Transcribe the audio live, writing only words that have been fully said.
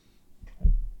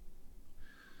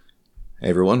Hey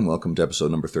everyone, welcome to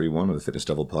episode number 31 of the Fitness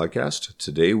Devil podcast.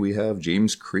 Today we have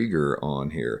James Krieger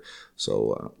on here.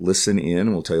 So listen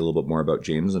in, we'll tell you a little bit more about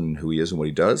James and who he is and what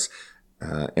he does,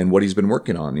 and what he's been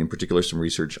working on, in particular some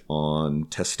research on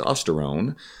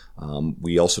testosterone.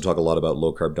 We also talk a lot about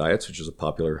low-carb diets, which is a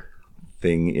popular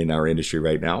thing in our industry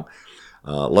right now.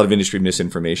 A lot of industry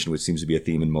misinformation, which seems to be a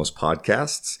theme in most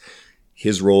podcasts.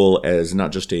 His role as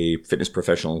not just a fitness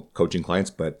professional coaching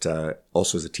clients, but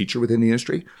also as a teacher within the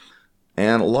industry.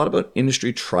 And a lot about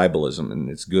industry tribalism, and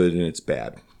it's good and it's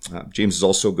bad. James is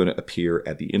also going to appear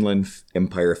at the Inland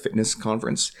Empire Fitness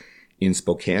Conference in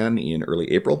Spokane in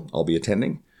early April. I'll be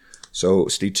attending. So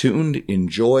stay tuned,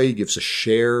 enjoy, give us a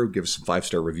share, give us some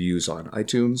 5-star reviews on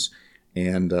iTunes,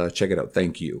 and check it out.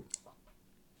 Thank you.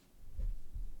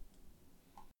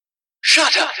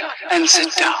 Shut up and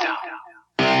sit down.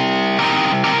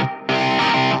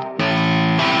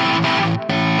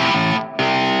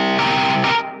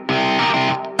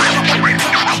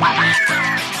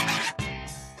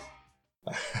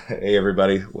 Hey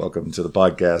everybody, welcome to the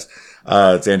podcast.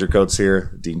 It's Andrew Coates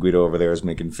here. Dean Guido over there is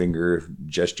making finger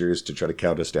gestures to try to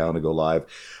count us down to go live.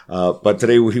 But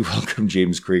today we welcome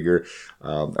James Krieger.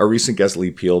 Our recent guest,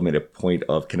 Lee Peel, made a point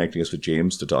of connecting us with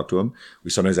James to talk to him. We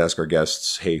sometimes ask our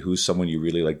guests, hey, who's someone you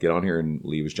really like, get on here? And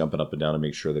Lee was jumping up and down to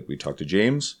make sure that we talk to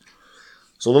James.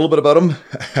 So a little bit about him.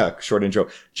 Short intro.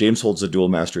 James holds a dual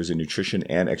master's in nutrition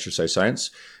and exercise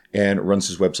science and runs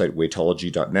his website,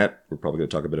 weightology.net. We're probably going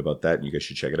to talk a bit about that, and you guys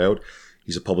should check it out.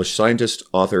 He's a published scientist,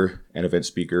 author, and event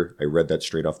speaker. I read that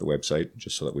straight off the website,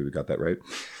 just so that we got that right.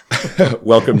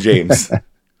 Welcome, James.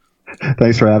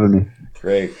 Thanks for having me.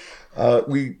 Great.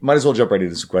 We might as well jump right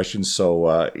into some questions.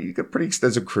 So you got a pretty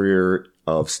extensive career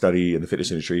of study in the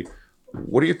fitness industry.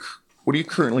 What are you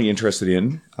currently interested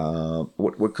in?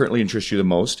 What currently interests you the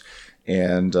most?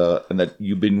 And that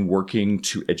you've been working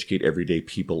to educate everyday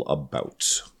people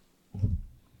about?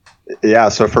 Yeah,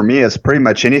 so for me, it's pretty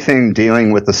much anything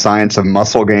dealing with the science of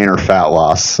muscle gain or fat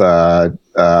loss.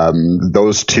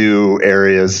 Those two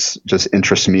areas just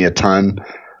interest me a ton.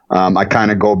 I kind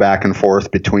of go back and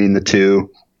forth between the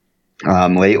two.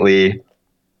 Lately,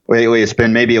 it's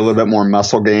been maybe a little bit more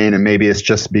muscle gain, and maybe it's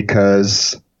just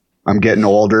because I'm getting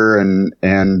older and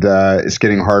it's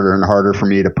getting harder and harder for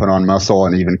me to put on muscle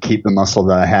and even keep the muscle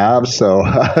that I have. So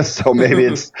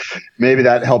maybe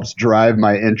that helps drive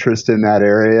my interest in that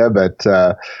area. But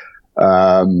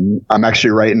I'm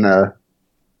actually writing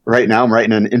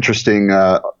an interesting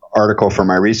article for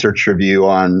my research review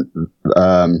on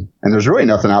and there's really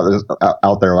nothing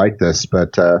out there like this,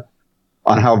 but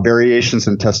on how variations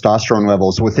in testosterone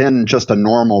levels within just a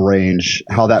normal range,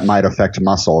 how that might affect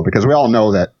muscle, because we all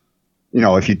know that,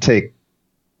 if you take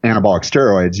anabolic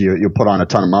steroids, you put on a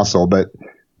ton of muscle, but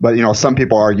some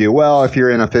people argue, well, if you're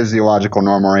in a physiological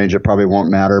normal range, it probably won't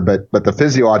matter. But the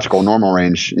physiological normal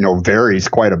range, varies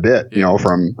quite a bit,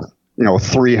 from,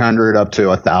 300 up to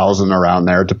 1,000 around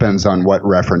there. It depends on what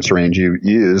reference range you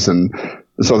use. And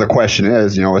so the question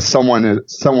is, if someone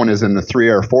is in the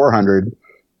 300 or 400,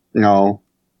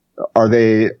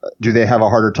 do they have a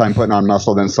harder time putting on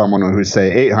muscle than someone who's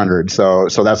say 800? So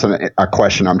that's a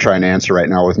question I'm trying to answer right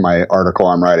now with my article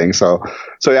I'm writing. So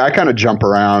yeah, I kind of jump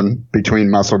around between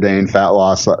muscle gain, fat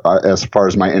loss as far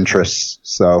as my interests.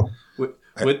 So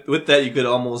with that, you could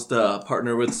almost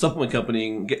partner with supplement company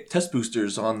and get test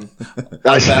boosters on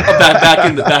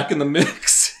back in the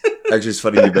mix. Actually, it's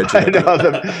funny you mentioned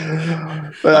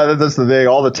that. That's the thing.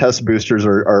 All the test boosters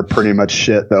are pretty much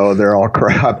shit, though. They're all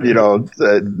crap.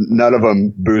 None of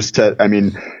them boost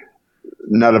none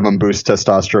of them boost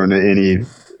testosterone to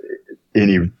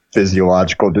any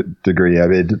physiological degree. I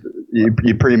mean,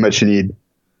 you pretty much need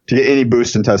to get any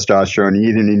boost in testosterone.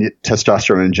 You need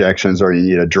testosterone injections, or you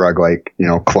need a drug like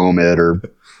Clomid or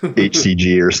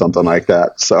HCG or something like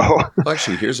that. So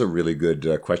actually, here's a really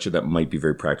good question that might be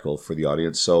very practical for the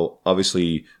audience. So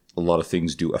obviously, a lot of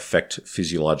things do affect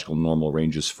physiological normal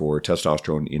ranges for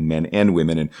testosterone in men and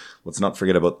women. And let's not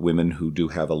forget about women who do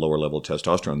have a lower level of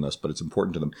testosterone thus, but it's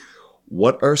important to them.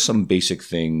 What are some basic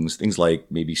things like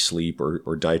maybe sleep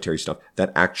or dietary stuff,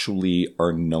 that actually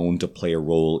are known to play a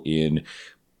role in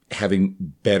having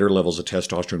better levels of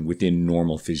testosterone within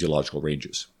normal physiological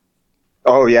ranges?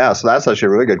 Oh yeah, so that's actually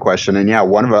a really good question. And yeah,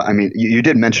 you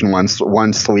did mention one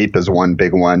sleep is one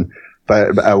big one,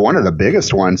 but one of the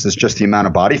biggest ones is just the amount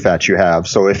of body fat you have.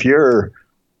 So if you're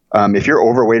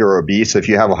overweight or obese, if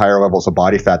you have higher levels of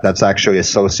body fat, that's actually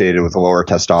associated with lower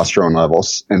testosterone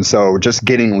levels. And so just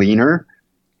getting leaner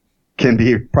can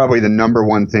be probably the number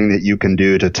one thing that you can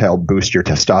do to help boost your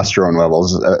testosterone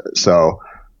levels.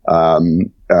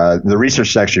 The research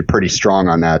is actually pretty strong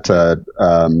on that.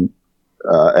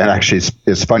 and actually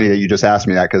it's funny that you just asked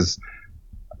me that, because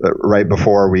right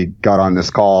before we got on this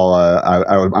call,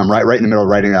 I'm right in the middle of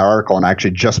writing that article, and I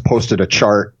actually just posted a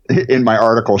chart in my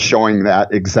article showing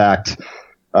that exact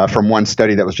from one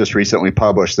study that was just recently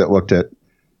published that looked at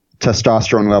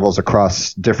testosterone levels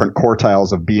across different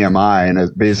quartiles of BMI,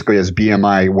 and basically as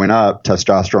BMI went up,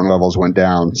 testosterone levels went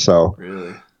down. So,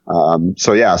 Really?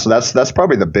 so that's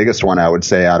probably the biggest one I would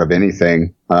say out of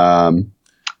anything.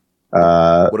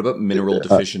 What about mineral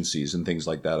deficiencies and things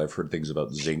like that? I've heard things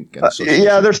about zinc. And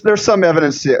yeah, there's some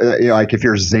evidence, like if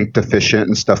you're zinc deficient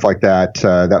and stuff like that,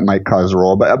 that might cause a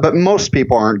role. But most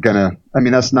people aren't gonna. I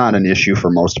mean, that's not an issue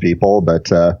for most people.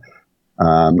 But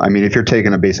I mean, if you're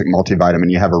taking a basic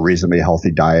multivitamin, you have a reasonably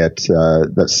healthy diet,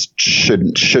 that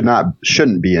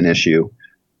shouldn't be an issue.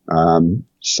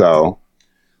 So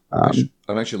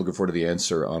I'm actually looking forward to the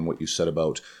answer on what you said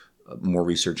about more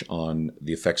research on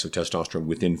the effects of testosterone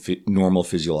within normal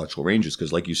physiological ranges.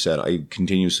 Because like you said, I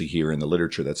continuously hear in the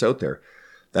literature that's out there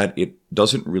that it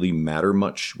doesn't really matter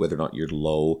much whether or not you're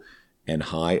low and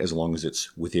high as long as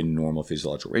it's within normal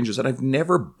physiological ranges. And I've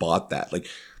never bought that. Like,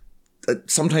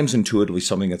 sometimes intuitively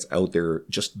something that's out there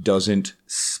just doesn't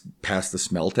pass the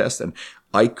smell test. And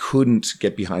I couldn't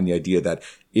get behind the idea that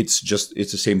it's the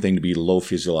same thing to be low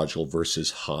physiological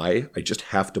versus high. I just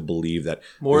have to believe that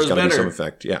More there's is got to be better. some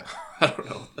effect. Yeah. I don't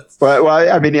know. well,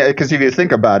 I mean, because if you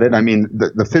think about it, I mean,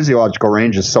 the physiological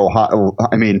range is so hot.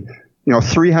 I mean,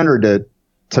 300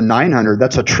 to 900,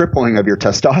 that's a tripling of your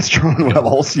testosterone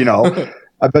levels,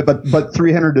 But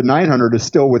 300 to 900 is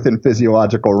still within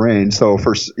physiological range. So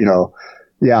so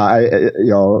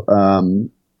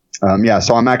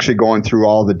I'm actually going through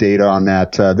all the data on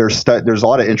that. There's a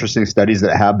lot of interesting studies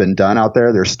that have been done out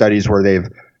there. There's studies where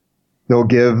they'll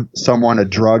give someone a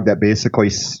drug that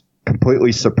basically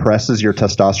completely suppresses your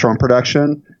testosterone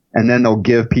production, and then they'll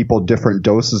give people different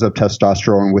doses of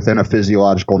testosterone within a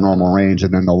physiological normal range,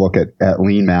 and then they'll look at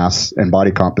lean mass and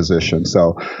body composition.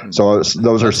 So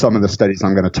those are some of the studies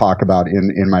I'm going to talk about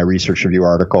in my research review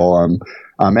article.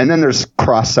 And then there's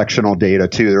cross-sectional data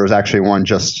too. There was actually one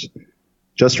just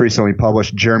recently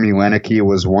published. Jeremy Lenicky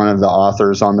was one of the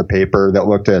authors on the paper that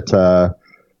looked at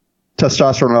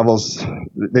testosterone levels.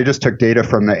 They just took data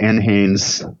from the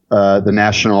NHANES, the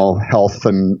National Health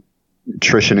and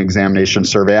Nutrition Examination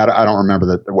Survey. I don't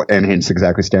remember what NHANES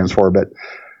exactly stands for, but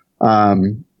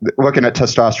looking at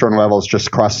testosterone levels just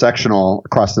cross-sectional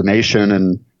across the nation,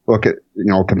 and look at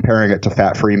comparing it to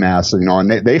fat-free mass,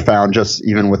 and they found just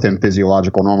even within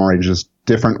physiological normal ranges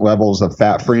different levels of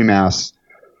fat-free mass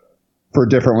for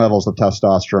different levels of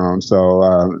testosterone.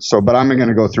 But I'm going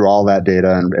to go through all that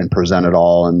data and present it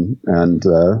all in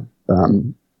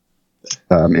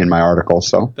my article.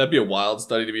 So That'd be a wild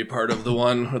study to be a part of, the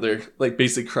one where they're like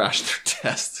basically crash their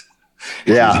test.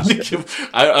 Yeah.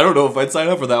 I don't know if I'd sign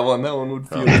up for that one. That one would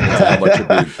feel How much you're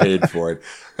being paid for it.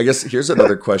 I guess here's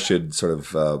another question sort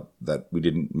of that we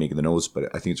didn't make in the notes,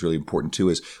 but I think it's really important too,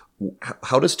 is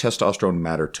how does testosterone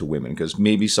matter to women? Because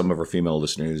maybe some of our female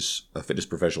listeners, fitness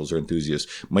professionals or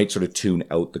enthusiasts, might sort of tune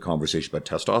out the conversation about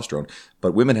testosterone,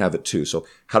 but women have it too. So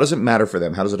how does it matter for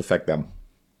them? How does it affect them?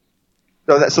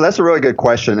 So that's a really good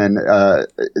question, and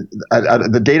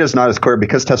the data is not as clear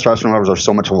because testosterone levels are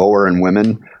so much lower in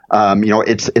women.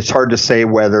 It's hard to say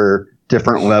whether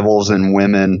different levels in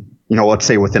women, let's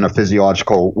say within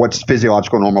what's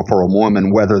physiological normal for a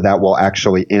woman, whether that will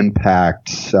actually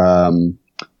impact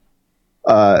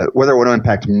whether it would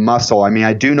impact muscle. I mean,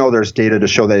 I do know there's data to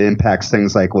show that it impacts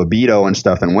things like libido and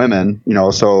stuff in women,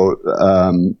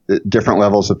 different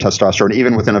levels of testosterone,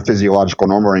 even within a physiological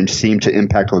normal range, seem to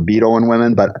impact libido in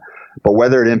women, but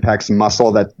whether it impacts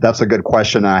muscle, that's a good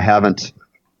question.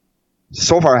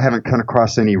 So far I haven't come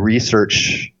across any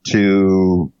research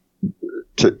to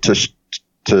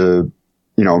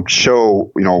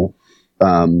show,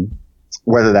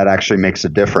 whether that actually makes a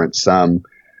difference.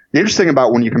 The interesting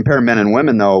about when you compare men and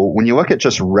women, though, when you look at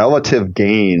just relative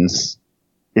gains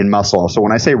in muscle, so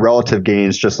when I say relative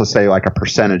gains, just let's say like a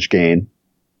percentage gain,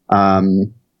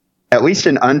 at least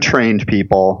in untrained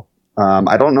people,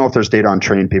 I don't know if there's data on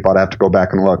trained people, I'd have to go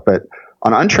back and look, but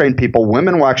on untrained people,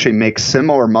 women will actually make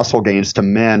similar muscle gains to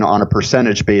men on a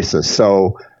percentage basis.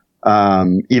 So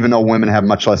even though women have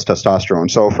much less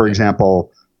testosterone. So for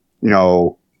example,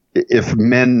 if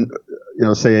men,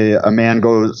 say a man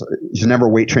he's never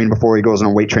weight trained before, he goes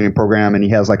on a weight training program and he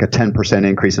has like a 10%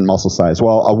 increase in muscle size.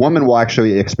 Well, a woman will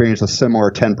actually experience a similar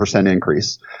 10%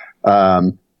 increase.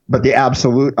 But the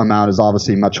absolute amount is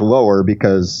obviously much lower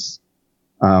because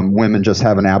women just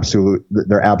have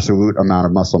their absolute amount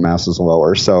of muscle mass is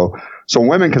lower. So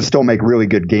women can still make really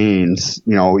good gains,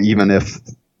 even if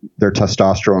their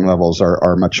testosterone levels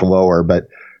are much lower. But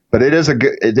it is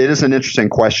an interesting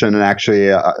question, and actually,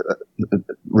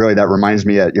 really that reminds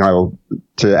me,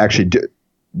 to actually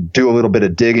do a little bit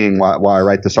of digging while I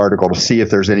write this article to see if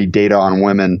there's any data on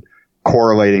women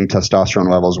correlating testosterone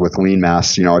levels with lean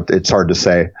mass. It's hard to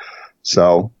say.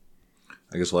 So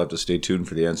I guess we'll have to stay tuned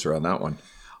for the answer on that one.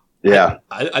 Yeah,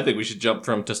 I think we should jump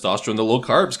from testosterone to low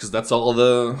carbs because that's all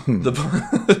the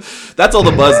that's all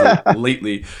the buzz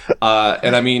lately.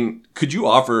 And I mean, could you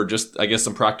offer just, I guess,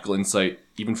 some practical insight,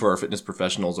 even for our fitness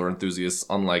professionals or enthusiasts,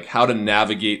 on like how to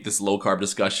navigate this low carb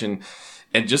discussion,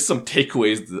 and just some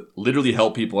takeaways that literally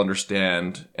help people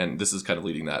understand? And this is kind of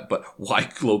leading that, but why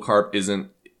low carb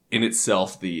isn't in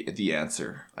itself the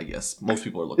answer? I guess most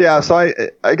people are looking. Yeah, so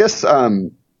I guess.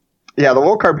 Yeah, the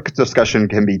low carb discussion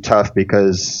can be tough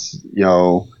because,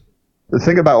 the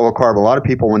thing about low carb, a lot of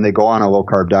people, when they go on a low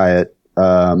carb diet,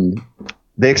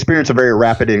 they experience a very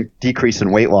rapid decrease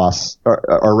in weight loss,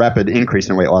 or rapid increase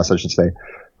in weight loss, I should say.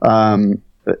 And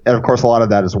of course, a lot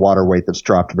of that is water weight that's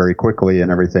dropped very quickly and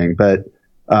everything. But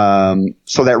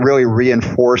so that really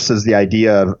reinforces the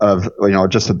idea of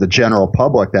just the general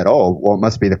public that, it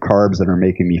must be the carbs that are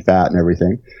making me fat and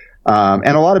everything.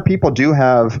 And a lot of people do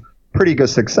have pretty good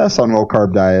success on low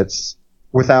carb diets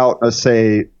without,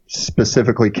 say,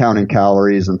 specifically counting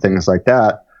calories and things like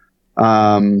that.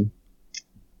 And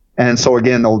so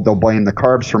again, they'll blame the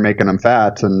carbs for making them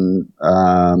fat. And,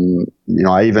 I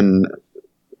even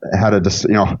had I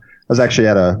was actually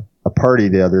at a party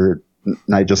the other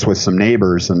night just with some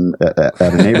neighbors and at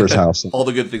a neighbor's house. All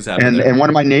the good things happen. And one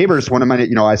of my neighbors,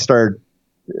 I started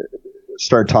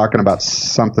talking about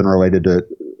something related to,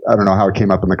 I don't know how it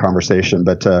came up in the conversation,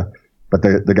 but the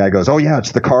guy goes, "Oh yeah,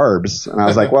 it's the carbs." And I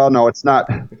was like, "Well, no, it's not.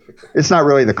 It's not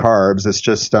really the carbs. It's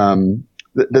just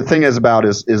the thing is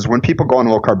when people go on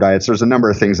low carb diets, there's a number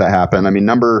of things that happen. I mean,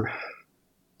 number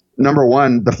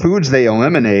one, the foods they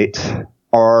eliminate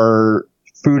are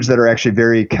foods that are actually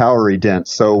very calorie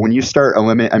dense. So when you start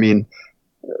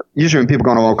usually when people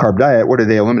go on a low carb diet, what do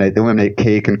they eliminate? They eliminate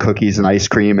cake and cookies and ice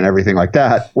cream and everything like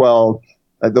that. Well,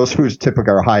 those foods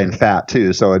typically are high in fat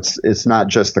too, so it's not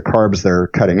just the carbs they're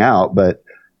cutting out, but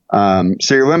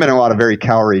so you're limiting a lot of very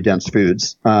calorie dense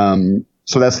foods.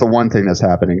 So that's the one thing that's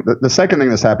happening. The second thing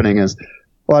that's happening is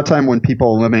a lot of time when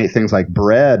people eliminate things like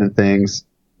bread and things,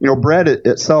 bread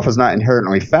itself is not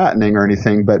inherently fattening or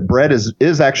anything, but bread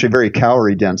is actually very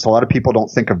calorie dense. A lot of people don't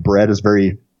think of bread as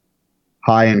very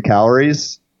high in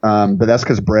calories, but that's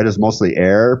because bread is mostly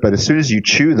air. But as soon as you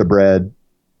chew the bread,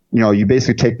 you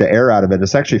basically take the air out of it.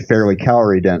 It's actually fairly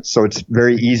calorie dense. So it's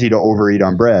very easy to overeat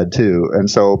on bread too. And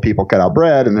so people cut out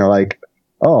bread and they're like,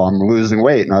 "Oh, I'm losing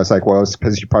weight." And I was like, "Well, it's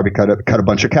because you probably cut a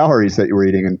bunch of calories that you were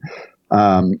eating."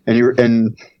 And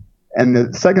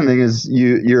the second thing is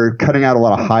you're cutting out a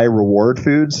lot of high reward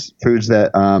foods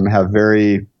that have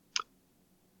very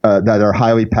that are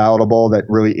highly palatable, that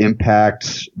really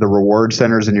impact the reward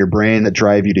centers in your brain that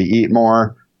drive you to eat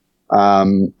more.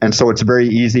 And so it's very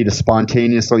easy to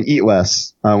spontaneously eat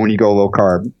less when you go low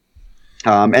carb.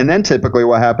 And then typically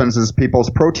what happens is people's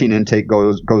protein intake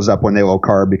goes up when they low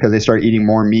carb because they start eating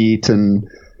more meat and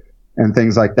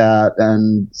things like that.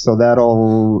 And so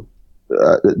that'll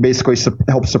basically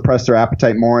help suppress their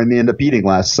appetite more, and they end up eating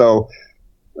less. So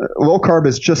low carb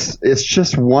is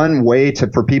just one way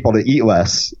for people to eat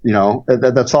less.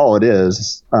 That's all it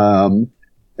is. And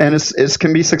it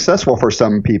can be successful for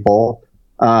some people.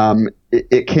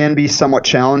 It can be somewhat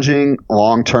challenging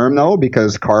long term though,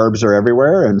 because carbs are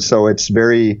everywhere. And so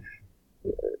the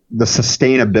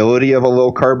sustainability of a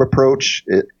low carb approach,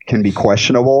 it can be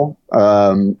questionable.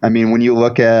 When you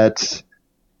look at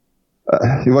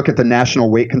the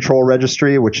National Weight Control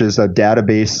Registry, which is a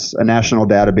national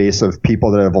database of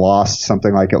people that have lost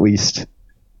something like at least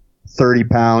 30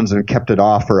 pounds and kept it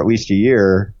off for at least a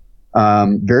year.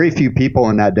 Very few people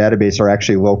in that database are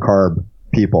actually low carb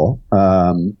people,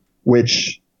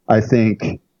 which I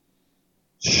think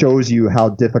shows you how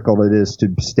difficult it is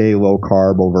to stay low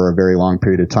carb over a very long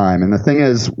period of time. And the thing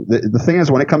is,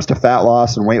 when it comes to fat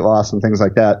loss and weight loss and things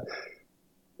like that,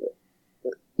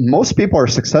 most people are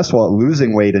successful at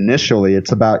losing weight initially.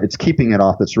 It's keeping it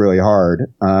off that's really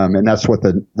hard, and that's what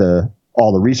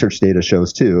all the research data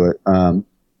shows too.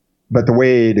 But the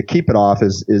way to keep it off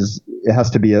is it has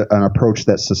to be an approach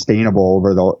that's sustainable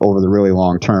over the really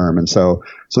long term. And so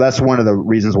that's one of the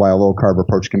reasons why a low carb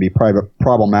approach can be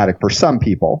problematic for some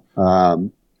people.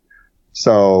 It's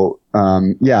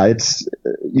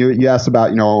you asked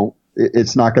about,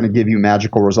 it's not going to give you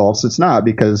magical results. It's not,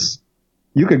 because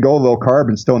you could go low carb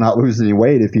and still not lose any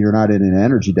weight if you're not in an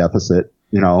energy deficit.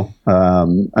 If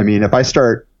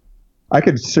I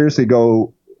could seriously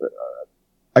go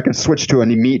I can switch to a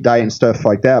meat diet and stuff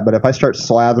like that. But if I start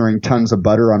slathering tons of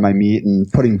butter on my meat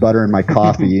and putting butter in my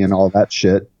coffee and all that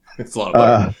shit, It's a lot of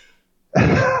butter.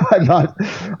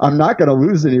 I'm not going to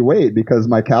lose any weight because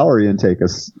my calorie intake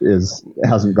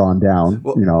hasn't gone down.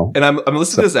 Well, and I'm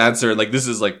listening to this answer, and like this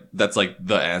is like that's like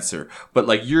the answer. But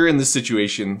like you're in this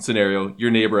scenario,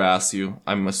 your neighbor asks you.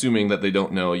 I'm assuming that they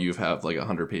don't know you have like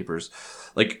 100 papers.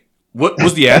 Like, what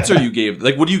was the answer you gave?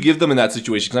 Like, what do you give them in that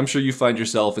situation? Because I'm sure you find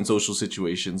yourself in social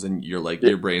situations, and you're like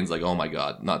your brain's like, oh my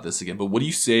god, not this again. But what do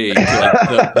you say to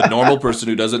like the normal person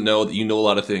who doesn't know that you know a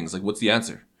lot of things? Like, what's the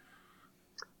answer?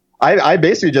 I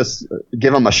basically just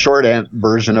give them a short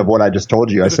version of what I just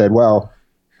told you. I said, well,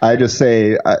 I just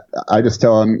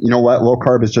tell them, you know what, low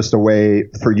carb is just a way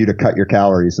for you to cut your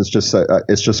calories. It's just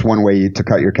one way to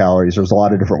cut your calories. There's a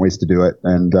lot of different ways to do it.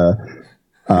 And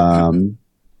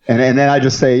then I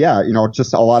just say, yeah,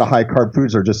 just a lot of high carb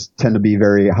foods tend to be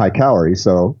very high calorie.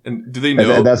 So, and do they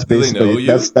know? And that's basically,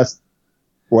 that's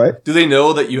what? Do they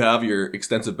know that you have your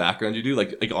extensive background? You do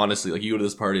like honestly, like you go to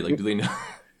this party, like do they know?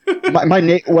 In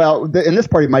this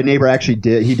party, my neighbor actually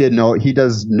did. He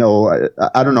does know.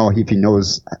 I don't know if he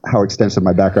knows how extensive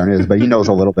my background is, but he knows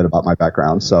a little bit about my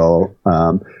background. So,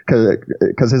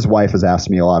 because his wife has asked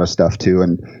me a lot of stuff too,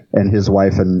 and his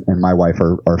wife and my wife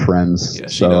are friends. Yeah,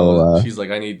 she knows. She's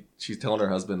like, she's telling her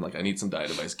husband, like, I need some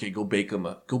diet advice. Okay, go bake him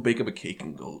a cake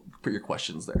and go put your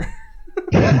questions there.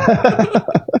 I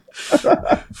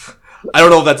don't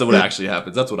know if that's what actually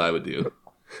happens. That's what I would do.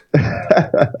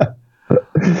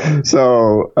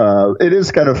 So it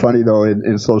is kind of funny though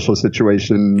in social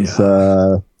situations,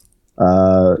 Yeah.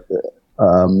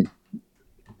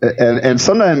 And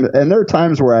sometimes, and there are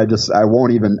times where I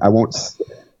won't,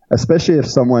 especially if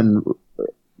someone,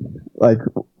 like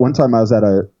one time I was at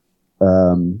a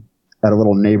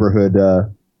little neighborhood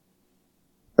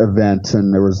event,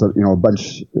 and there was a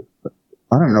bunch.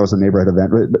 I don't even know it was a neighborhood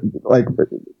event, but like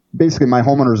basically my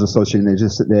homeowners association,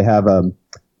 they have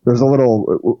we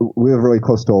live really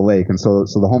close to a lake, and so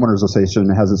the homeowners association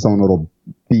has its own little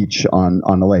beach on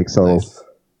the lake. So, Nice.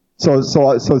 so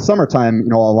summertime,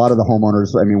 a lot of the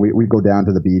homeowners, I mean, we go down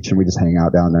to the beach and we just hang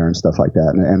out down there and stuff like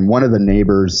that. And one of the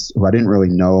neighbors who I didn't really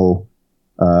know,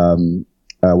 found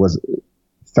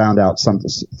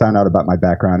out about my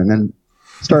background, and then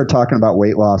started talking about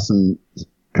weight loss and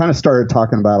kind of started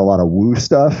talking about a lot of woo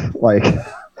stuff, like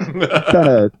kind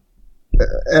of.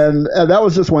 And that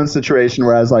was just one situation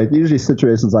where I was like, usually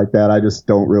situations like that, I just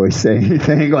don't really say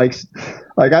anything. Like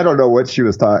I don't know what she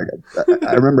was talking.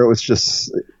 I remember she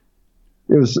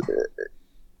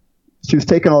was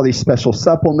taking all these special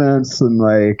supplements and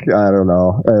like, I don't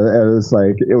know.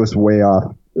 It was way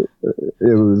off.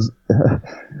 It was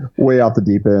way off the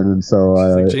deep end. And so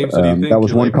like, James, what do you think? that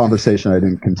was one conversation I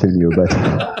didn't continue, but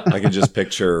I can just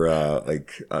picture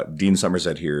Dean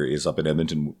Somerset here is up in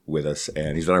Edmonton with us,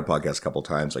 and he's been on our podcast a couple of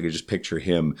times. I can just picture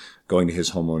him going to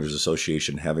his homeowners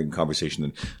association, having a conversation,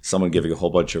 and someone giving a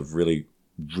whole bunch of really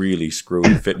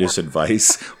screwy fitness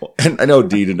advice. And I know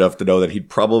Dean enough to know that he'd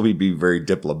probably be very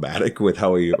diplomatic with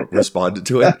how he responded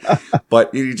to it.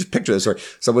 But you just picture this, or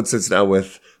someone sits down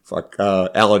with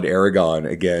Alan Aragon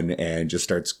again and just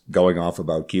starts going off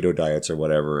about keto diets or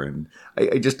whatever. And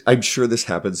I'm sure this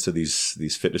happens to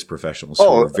these fitness professionals who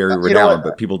are very renowned,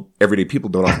 but everyday people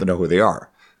don't often know who they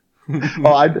are.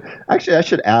 Oh, I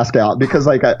should ask Alan, because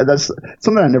like that's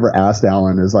something I never asked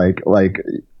Alan is like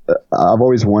I've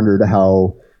always wondered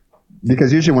how,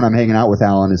 because usually when I'm hanging out with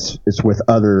Alan, it's with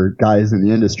other guys in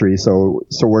the industry, so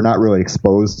we're not really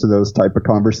exposed to those type of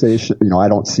conversations. I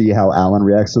don't see how Alan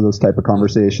reacts to those type of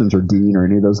conversations, or Dean, or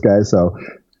any of those guys. So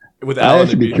with Alan, I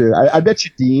should be curious. I bet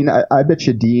you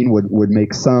Dean would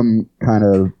make some kind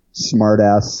of smart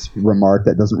ass remark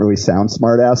that doesn't really sound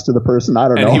smart ass to the person. I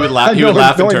don't know. He would laugh. He would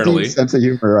laugh internally. Sense of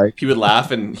humor, right? He would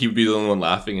laugh, and he would be the only one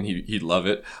laughing, and he'd love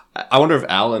it. I wonder if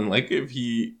Alan, like, if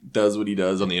he does what he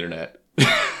does on the internet.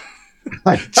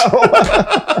 I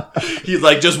know. He's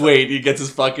like, just wait. He gets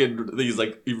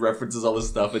he references all this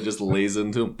stuff and just lays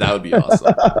into him. That would be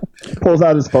awesome. Pulls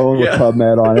out his phone with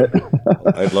PubMed on it.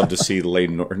 I'd love to see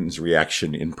Lane Norton's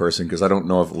reaction in person, because I don't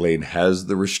know if Lane has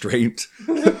the restraint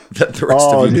that the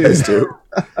rest of you guys do.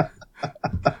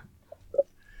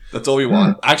 That's all we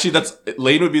want. Actually,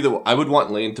 Lane would be I would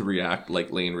want Lane to react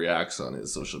like Lane reacts on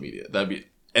his social media. That'd be,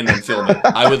 and then film it.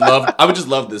 I would just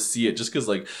love to see it, just because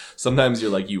like sometimes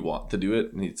you're like, you want to do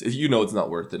it, and it's not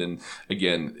worth it. And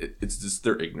again, it's just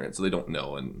they're ignorant, so they don't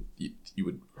know, and you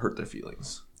would hurt their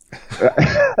feelings. Go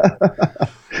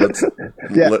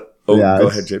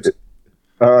ahead, James.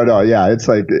 Oh no, yeah, it's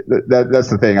like that's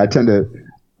the thing. I tend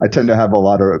to have a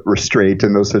lot of restraint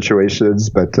in those situations,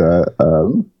 but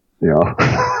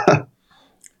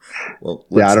Well,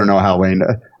 I don't know how Wayne.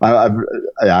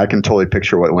 I can totally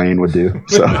picture what Wayne would do.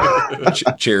 So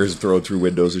chairs thrown through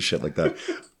windows and shit like that.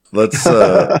 Let's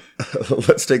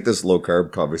let's take this low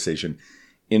carb conversation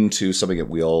into something that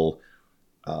we all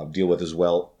deal with as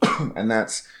well, and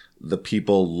that's the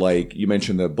people like you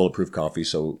mentioned the Bulletproof Coffee.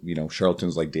 So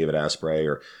charlatans like David Asprey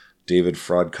or David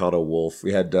Fraudcado Wolf.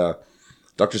 We had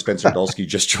Dr. Spencer Dulski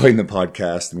just joined the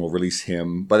podcast, and we'll release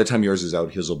him. By the time yours is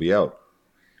out, his will be out.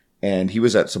 And he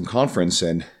was at some conference,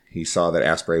 and he saw that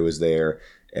Asprey was there.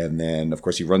 And then, of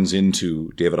course, he runs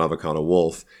into David Avocado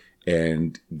Wolf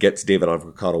and gets David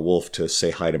Avocado Wolf to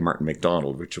say hi to Martin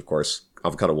McDonald, which, of course,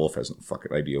 Avocado Wolf has no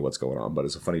fucking idea what's going on, but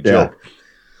it's a funny joke.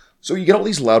 So you get all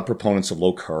these loud proponents of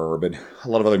low carb and a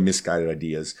lot of other misguided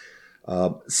ideas.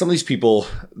 Some of these people,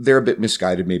 they're a bit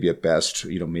misguided, maybe at best.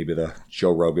 Maybe the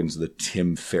Joe Rogans, the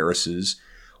Tim Ferrisses,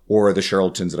 or the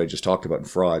charlatans that I just talked about and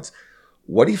frauds.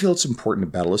 What do you feel it's important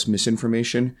to battle this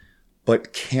misinformation?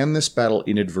 But can this battle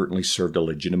inadvertently serve to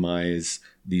legitimize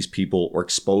these people or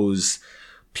expose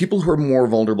people who are more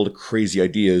vulnerable to crazy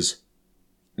ideas,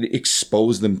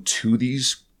 expose them to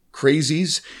these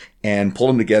crazies and pull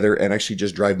them together and actually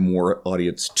just drive more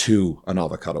audience to an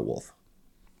Avocado Wolf?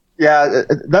 Yeah,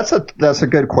 that's a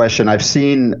good question. I've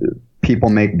seen people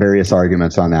make various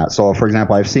arguments on that. So, for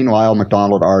example, I've seen Lyle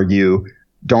McDonald argue,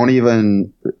 don't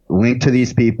even link to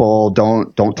these people,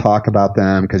 don't talk about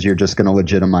them because you're just going to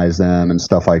legitimize them and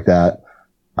stuff like that.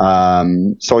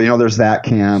 So, there's that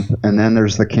camp, and then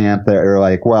there's the camp that are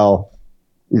like, well,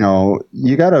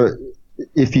 you gotta,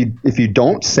 if you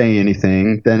don't say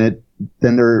anything, then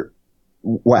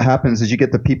what happens is you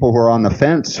get the people who are on the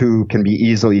fence who can be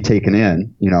easily taken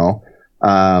in,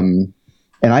 and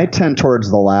I tend towards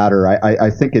the latter.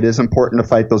 I think it is important to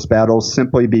fight those battles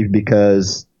simply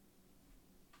because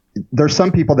there's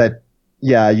some people that,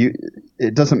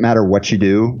 it doesn't matter what you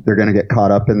do, they're going to get caught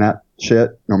up in that shit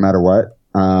no matter what.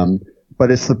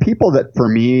 But it's the people that, for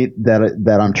me,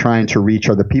 that I'm trying to reach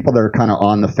are the people that are kind of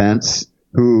on the fence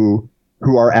who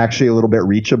are actually a little bit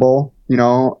reachable,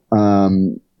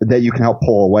 that you can help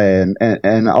pull away.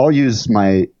 And I'll use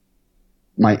my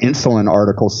insulin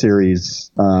article series,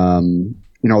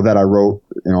 that I wrote,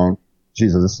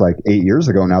 Jesus, it's like 8 years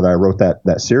ago now that I wrote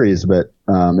that series, but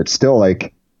it's still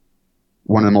like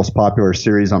one of the most popular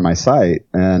series on my site.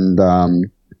 And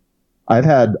I've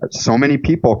had so many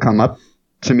people come up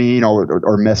to me,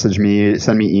 or message me,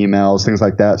 send me emails, things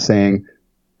like that, saying,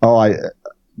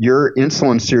 your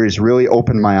insulin series really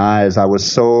opened my eyes. I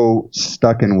was so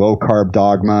stuck in low carb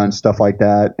dogma and stuff like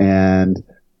that. And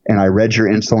I read your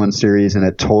insulin series, and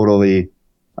it totally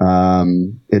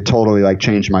like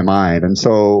changed my mind. And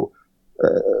so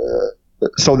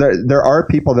there are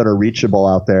people that are reachable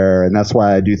out there. And that's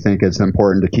why I do think it's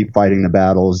important to keep fighting the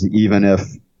battles, even if,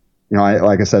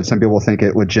 like I said, some people think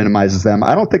it legitimizes them.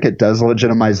 I don't think it does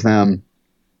legitimize them.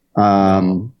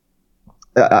 I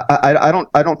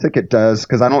don't think it does,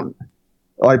 because a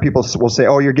lot of people will say,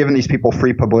 oh, you're giving these people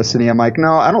free publicity. I'm like,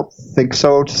 no, I don't think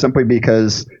so, simply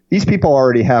because these people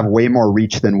already have way more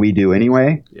reach than we do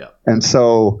anyway. Yeah. And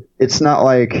so it's not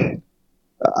like,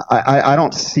 I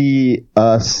don't see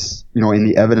us, in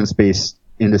the evidence-based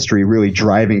industry really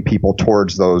driving people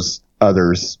towards those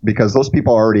others, because those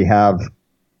people already have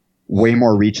way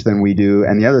more reach than we do.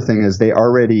 And the other thing is they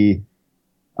already,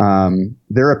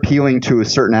 they're appealing to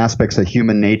certain aspects of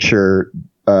human nature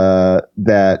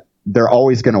that they're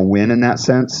always going to win in that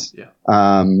sense. Yeah.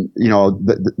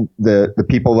 The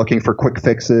people looking for quick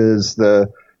fixes, the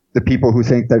people who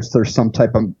think that there's some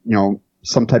type of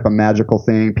magical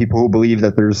thing, people who believe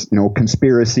that there's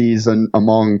conspiracies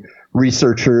among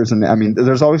researchers, and I mean,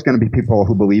 there's always going to be people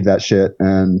who believe that shit,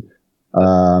 and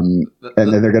then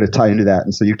they're going to tie into that,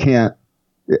 and so you can't.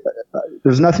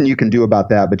 There's nothing you can do about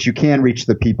that, but you can reach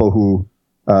the people who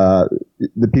are,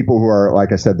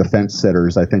 like I said, the fence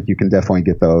sitters. I think you can definitely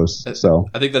get those. So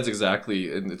I think that's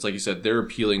exactly, and it's like you said, they're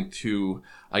appealing to,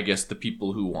 I guess, the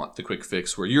people who want the quick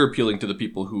fix, where you're appealing to the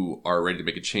people who are ready to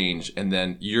make a change, and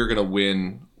then you're going to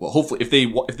win. Well, hopefully, if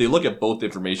they look at both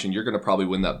information, you're going to probably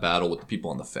win that battle with the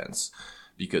people on the fence,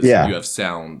 because you have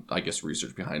sound, I guess,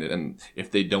 research behind it. And if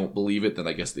they don't believe it, then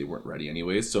I guess they weren't ready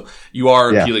anyways. So you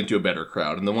are appealing to a better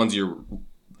crowd. And the ones you're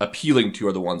appealing to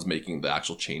are the ones making the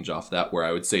actual change off that, where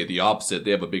I would say the opposite.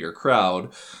 They have a bigger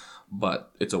crowd,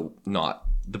 but it's not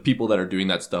the people that are doing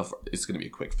that stuff. It's going to be a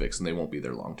quick fix, and they won't be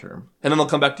there long term. And then they'll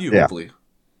come back to you, hopefully.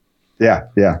 Yeah.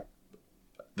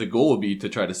 The goal would be to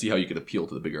try to see how you could appeal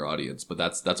to the bigger audience, but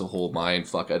that's a whole mind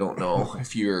fuck. I don't know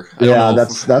if you're.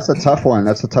 That's a tough one.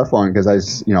 That's a tough one,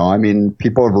 because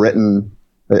people have written.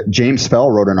 James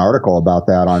Fell wrote an article about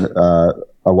that on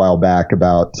a while back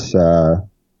about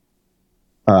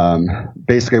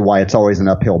basically why it's always an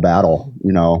uphill battle,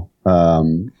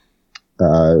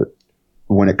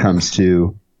 when it comes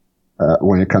to,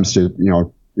 when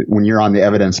you're on the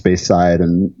evidence-based side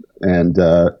and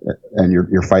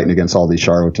you're fighting against all these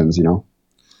charlatans,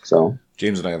 so.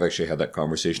 James and I have actually had that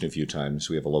conversation a few times.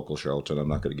 We have a local charlatan I'm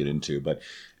not going to get into,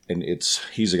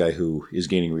 he's a guy who is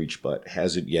gaining reach, but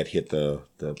hasn't yet hit the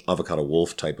Avocado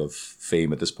Wolf type of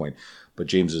fame at this point. But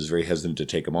James is very hesitant to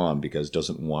take him on because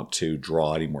doesn't want to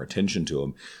draw any more attention to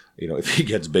him. If he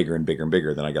gets bigger and bigger and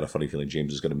bigger, then I got a funny feeling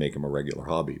James is going to make him a regular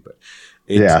hobby. But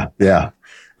yeah.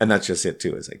 And that's just it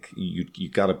too. It's like you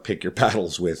got to pick your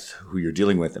battles with who you're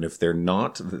dealing with, and if they're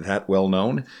not that well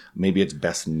known, maybe it's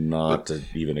best not to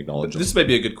even acknowledge them. This might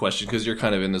be a good question because you're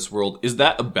kind of in this world. Is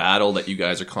that a battle that you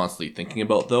guys are constantly thinking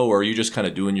about, though, or are you just kind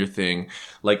of doing your thing?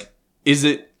 Like, is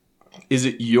it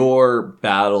your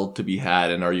battle to be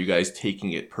had, and are you guys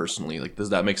taking it personally? Like,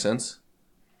 does that make sense?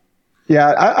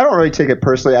 Yeah, I don't really take it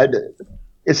personally.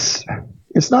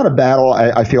 It's not a battle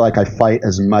I feel like I fight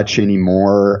as much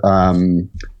anymore.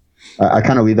 I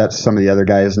kind of leave that to some of the other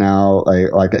guys now.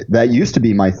 Like that used to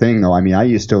be my thing, though. I mean, I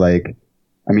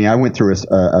went through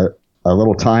a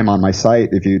little time on my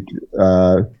site.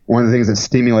 One of the things that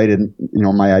stimulated,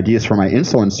 my ideas for my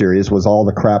insulin series was all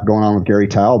the crap going on with Gary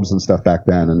Taubes and stuff back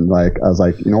then. And I was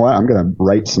like, you know what? I'm going to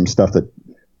write some stuff that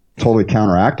totally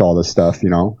counteract all this stuff,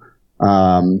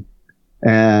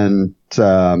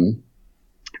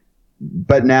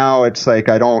 but now it's like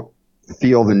I don't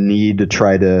feel the need to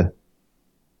try to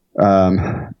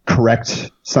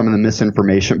correct some of the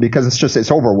misinformation because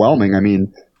it's overwhelming. I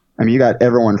mean, you got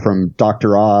everyone from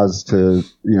Dr. Oz to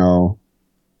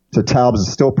Taubes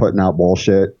is still putting out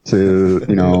bullshit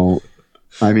to,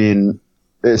 I mean,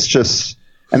 it's just,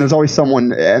 and there's always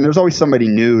somebody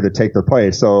new to take their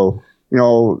place. So,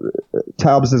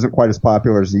 Taubes isn't quite as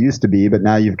popular as he used to be, but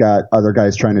now you've got other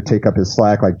guys trying to take up his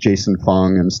slack, like Jason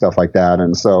Fung and stuff like that.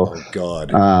 And so, oh God,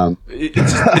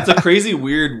 it's a crazy,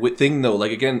 weird thing, though.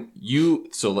 Like again,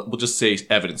 so we'll just say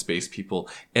evidence-based people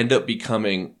end up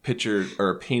becoming pictured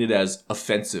or painted as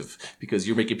offensive because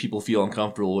you're making people feel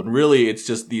uncomfortable, and really, it's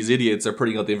just these idiots are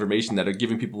putting out the information that are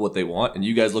giving people what they want, and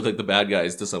you guys look like the bad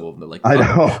guys to some of them. They're like, I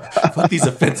know, fuck these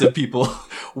offensive people.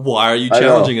 Why are you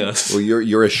challenging us? Well,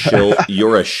 you're a shill.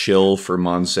 You're a shill for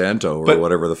Monsanto or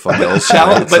whatever the fuck else.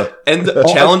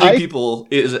 Challenging people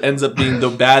ends up being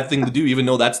the bad thing to do, even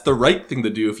though that's the right thing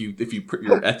to do if you put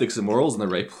your ethics and morals in the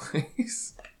right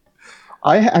place.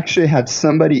 I actually had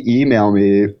somebody email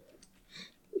me.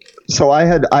 So I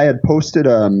had posted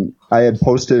some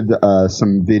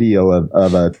video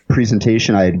of a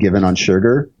presentation I had given on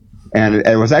sugar, and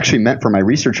it was actually meant for my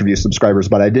research review subscribers,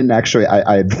 but I didn't actually.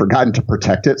 I had forgotten to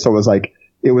protect it, so it was like.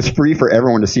 It was free for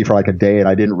everyone to see for like a day, and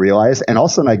I didn't realize. And all of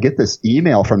a sudden, I get this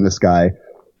email from this guy,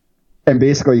 and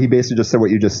he basically just said what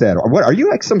you just said. What are you,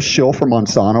 like some shill for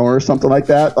Monsanto or something like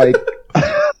that? Like,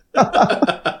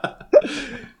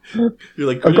 you're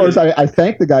like, of course, I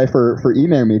thank the guy for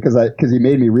emailing me because he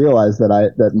made me realize that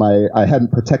I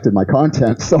hadn't protected my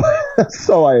content.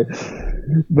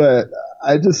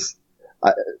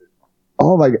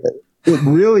 It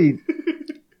really.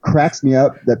 Cracks me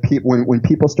up that when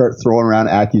people start throwing around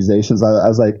accusations, I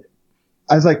was like,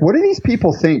 what do these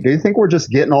people think? Do you think we're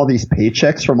just getting all these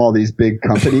paychecks from all these big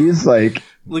companies? Like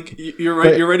you're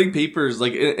right. You're writing papers,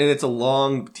 and it's a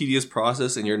long, tedious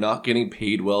process, and you're not getting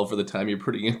paid well for the time you're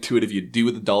putting into it. If you do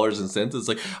with the dollars and cents, it's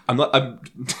like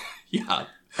yeah.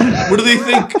 What do they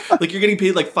think? Like you're getting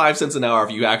paid like 5 cents an hour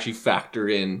if you actually factor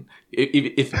in,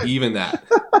 if even that.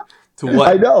 What?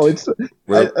 I know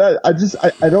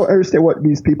I don't understand what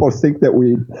these people think that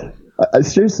we.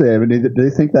 Seriously, I mean, do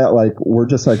they think that like we're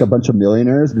just like a bunch of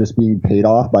millionaires just being paid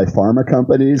off by pharma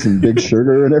companies and Big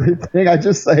Sugar and everything? I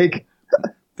just like.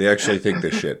 They actually think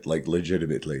this shit, like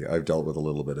legitimately. I've dealt with a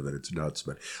little bit of it. It's nuts,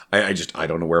 but I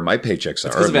don't know where my paychecks are.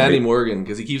 It's because of Andy Morgan,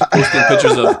 because he keeps posting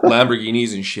pictures of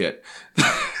Lamborghinis and shit.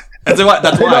 That's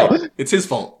why. It's his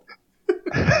fault.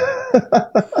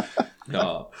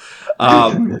 No.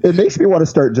 It makes me want to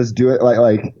start just do it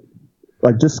like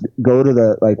just go to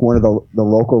one of the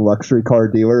local luxury car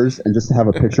dealers and just have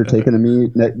a picture taken of me,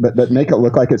 but make it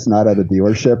look like it's not at a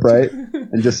dealership, right?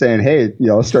 And just saying, hey,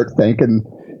 start thanking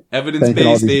all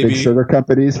these big sugar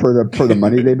companies for the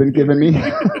money they've been giving me.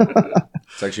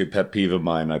 It's actually a pet peeve of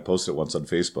mine. I posted it once on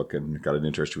Facebook and got an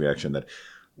interesting reaction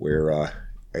where I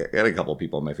had a couple of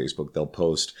people on my Facebook. They'll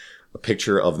post a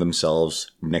picture of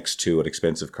themselves next to an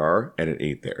expensive car, and it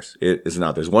ain't theirs. It is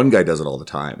not. There's one guy does it all the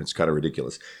time. It's kind of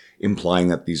ridiculous, implying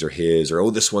that these are his,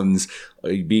 or this one's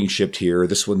being shipped here,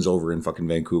 this one's over in fucking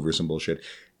Vancouver, some bullshit.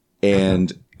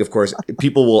 And of course,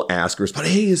 people will ask or respond,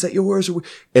 hey, is that yours?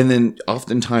 And then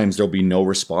oftentimes there'll be no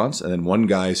response. And then one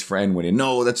guy's friend went in,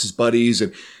 no, that's his buddies.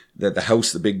 And the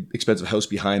house, the big expensive house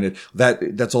behind it,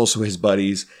 that's also his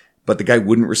buddies. But the guy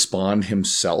wouldn't respond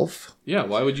himself. Yeah,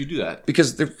 why would you do that?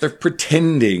 Because they're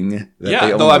pretending that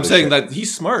they own no, I'm the saying shit. that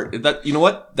he's smart. That, you know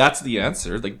what? That's the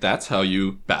answer. Like, that's how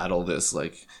you battle this.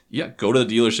 Like, yeah, go to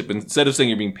the dealership. Instead of saying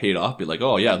you're being paid off, be like,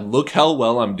 oh yeah, look how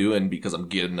well I'm doing because I'm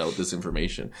getting out this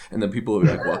information. And then people will be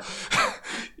like, well,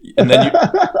 and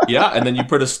then you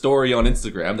put a story on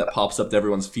Instagram that pops up to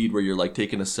everyone's feed where you're like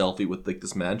taking a selfie with like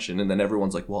this mansion. And then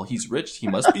everyone's like, well, he's rich. He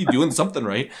must be doing something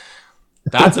right.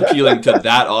 That's appealing to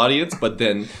that audience, but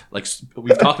then, like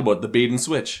we've talked about, the bait and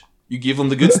switch. You give them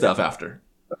the good stuff after.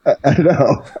 I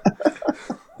know.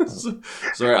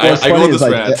 Sorry, I go with this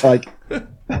rant. Like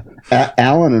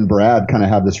Alan and Brad kind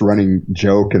of have this running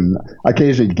joke, and I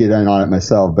occasionally get in on it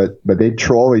myself, but they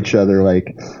troll each other.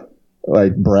 Like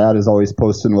Brad is always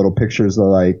posting little pictures of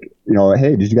like, you know,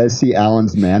 hey, did you guys see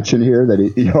Alan's mansion here that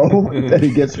he, you know, that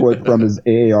he gets from his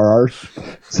AARR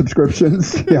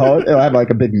subscriptions? You know, it'll have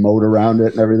like a big moat around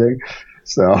it and everything.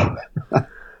 So,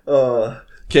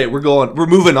 okay, we're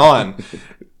moving on.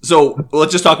 So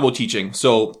let's just talk about teaching.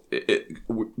 So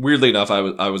weirdly enough,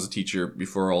 I was a teacher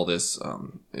before all this.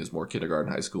 Is more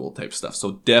kindergarten, high school type stuff.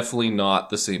 So definitely not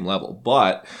the same level,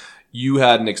 but you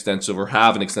had have an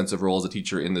extensive role as a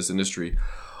teacher in this industry.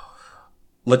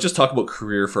 Let's just talk about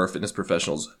career for our fitness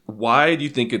professionals. Why do you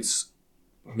think it's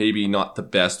maybe not the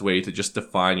best way to just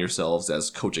define yourselves as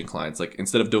coaching clients? Like,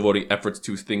 instead of devoting efforts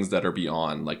to things that are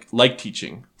beyond, like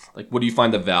teaching, like, what do you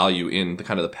find the value in the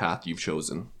kind of the path you've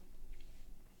chosen?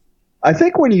 I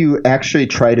think when you actually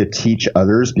try to teach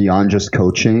others beyond just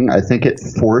coaching, I think it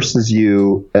forces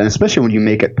you, and especially when you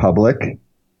make it public,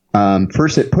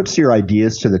 first it puts your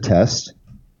ideas to the test.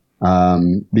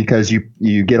 Because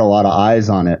you get a lot of eyes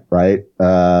on it, right?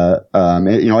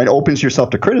 It opens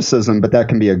yourself to criticism, but that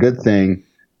can be a good thing,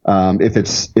 if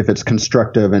it's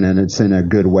constructive and it's in a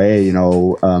good way,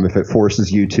 if it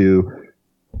forces you to,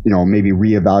 maybe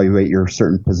reevaluate your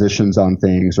certain positions on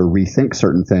things or rethink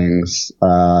certain things.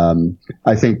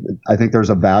 I think there's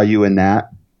a value in that.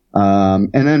 And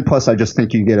then plus I just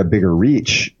think you get a bigger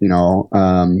reach,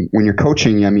 when you're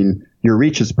coaching, I mean, your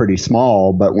reach is pretty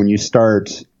small, but when you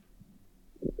start,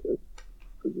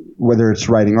 whether it's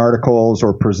writing articles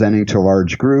or presenting to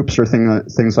large groups or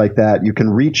things like that, you can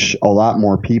reach a lot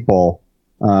more people.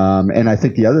 And I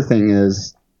think the other thing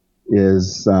is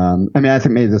I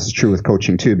think maybe this is true with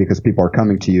coaching too, because people are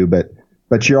coming to you, but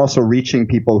you're also reaching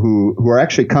people who are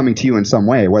actually coming to you in some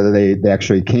way, whether they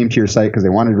actually came to your site because they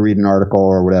wanted to read an article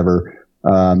or whatever.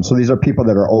 So these are people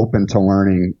that are open to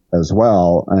learning as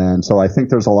well. And so I think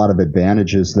there's a lot of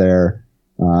advantages there.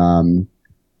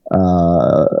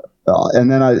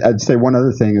 And then I'd say one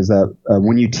other thing is that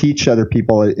when you teach other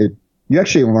people, you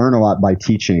actually learn a lot by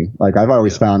teaching. Like I've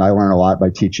always found I learn a lot by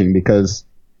teaching because,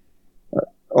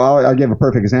 I'll give a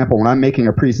perfect example. When I'm making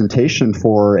a presentation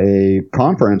for a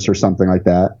conference or something like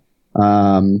that,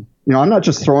 I'm not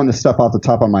just throwing this stuff off the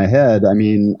top of my head. I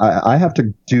mean, I have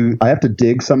to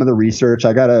dig some of the research.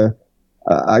 I gotta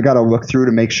look through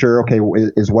to make sure, okay,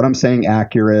 is what I'm saying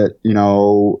accurate?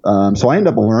 So I end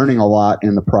up learning a lot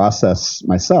in the process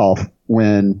myself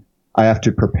when I have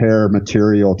to prepare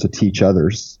material to teach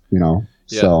others, Yeah.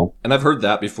 So. And I've heard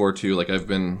that before too. Like I've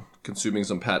been consuming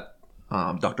some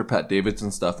Dr. Pat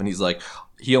Davidson stuff, and he's like,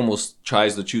 he almost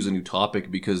tries to choose a new topic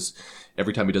because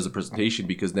every time he does a presentation,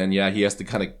 because then, he has to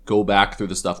kind of go back through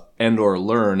the stuff and or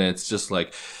learn. And it's just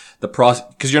like, the process,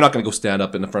 because you're not going to go stand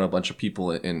up in front of a bunch of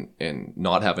people and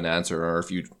not have an answer, or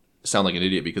if you sound like an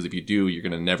idiot, because if you do, you're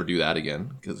going to never do that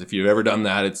again. Because if you've ever done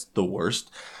that, it's the worst.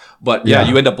 But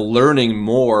you end up learning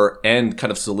more and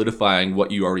kind of solidifying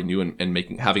what you already knew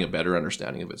and having a better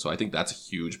understanding of it. So I think that's a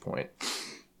huge point.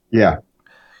 Yeah.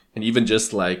 And even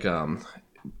just like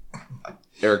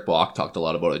Eric Bach talked a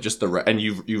lot about it. And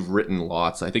you've written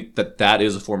lots. I think that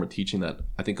is a form of teaching that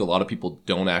I think a lot of people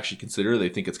don't actually consider. They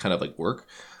think it's kind of like work.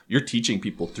 You're teaching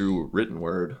people through written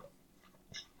word.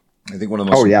 I think one of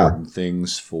the most important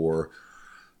things for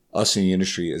us in the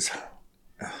industry is,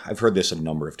 I've heard this a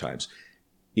number of times.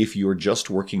 If you're just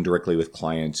working directly with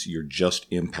clients, you're just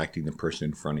impacting the person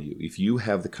in front of you. If you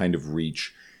have the kind of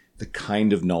reach, the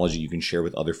kind of knowledge that you can share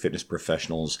with other fitness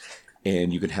professionals,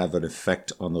 and you can have an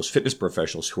effect on those fitness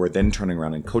professionals who are then turning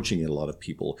around and coaching a lot of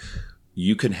people,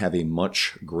 you can have a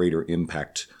much greater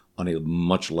impact on a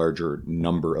much larger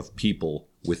number of people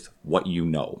with what you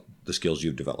know, the skills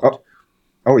you've developed.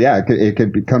 Oh yeah,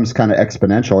 it becomes kind of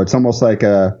exponential. It's almost like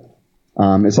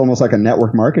a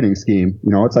network marketing scheme.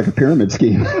 It's like a pyramid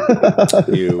scheme.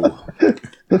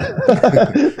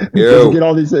 You get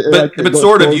all these, but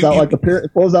sort of,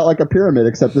 it flows out like a pyramid,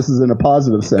 except this is in a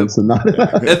positive sense and not.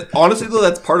 Honestly, though,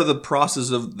 that's part of the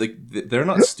process of they're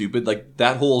not stupid. Like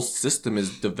that whole system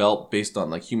is developed based on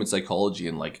like human psychology,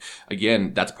 and like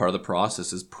again, that's part of the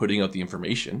process is putting out the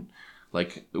information.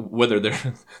 Like whether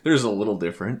there's a little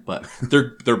different, but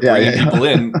they're bringing people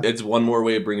in. It's one more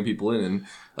way of bringing people in, and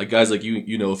like guys like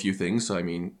you know a few things. So I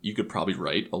mean, you could probably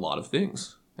write a lot of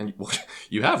things, and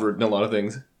you have written a lot of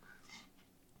things.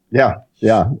 Yeah.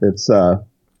 It's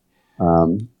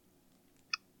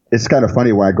kind of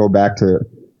funny when I go back to.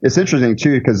 It's interesting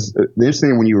too because the interesting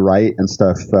thing when you write and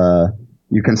stuff.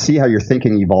 You can see how your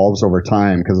thinking evolves over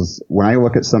time. Because when I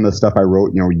look at some of the stuff I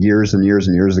wrote, years and years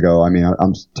and years ago, I mean,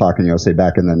 I'm talking, say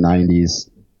back in the 90s.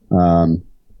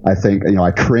 I think,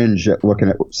 I cringe at looking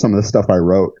at some of the stuff I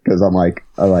wrote because I'm like,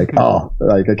 I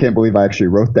can't believe I actually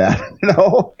wrote that,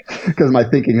 because my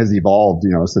thinking has evolved,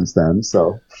 since then.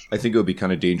 So I think it would be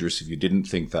kind of dangerous if you didn't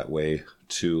think that way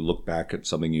to look back at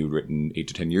something you'd written 8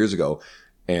 to 10 years ago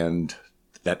and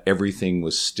that everything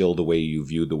was still the way you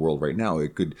viewed the world right now.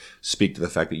 It could speak to the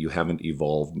fact that you haven't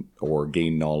evolved or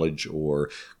gained knowledge or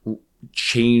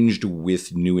changed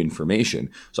with new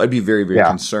information. So I'd be very, very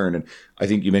concerned. And I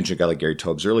think you mentioned a guy like Gary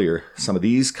Tubbs earlier. Some of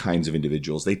these kinds of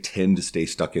individuals, they tend to stay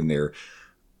stuck in their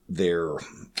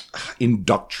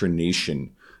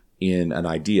indoctrination in an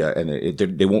idea, and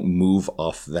they won't move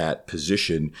off that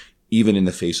position even in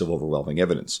the face of overwhelming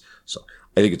evidence. So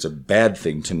I think it's a bad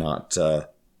thing to not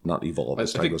evolve. I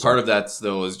think part of that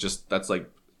though is just that's like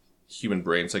human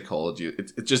brain psychology.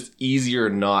 It's just easier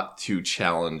not to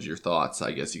challenge your thoughts,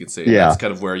 I guess you could say. Yeah. That's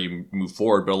kind of where you move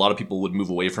forward, but a lot of people would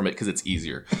move away from it because it's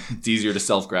easier. It's easier to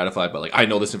self-gratify, but like I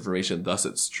know this information, thus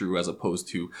it's true, as opposed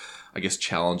to, I guess,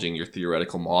 challenging your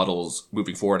theoretical models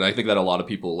moving forward. And I think that a lot of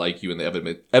people like you in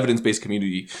the evidence-based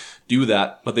community do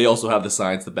that, but they also have the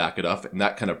science to back it up, and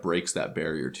that kind of breaks that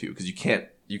barrier too, because you can't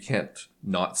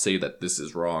not say that this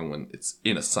is wrong when it's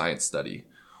in a science study,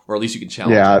 or at least you can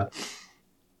challenge it.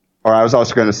 Or I was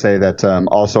also going to say that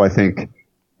also I think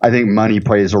money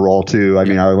plays a role too. I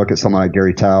mean, I look at someone like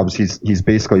Gary Taubes. He's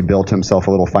basically built himself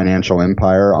a little financial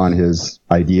empire on his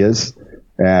ideas,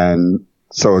 and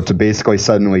so to basically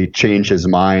suddenly change his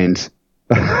mind,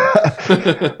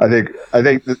 I think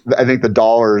the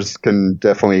dollars can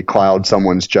definitely cloud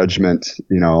someone's judgment.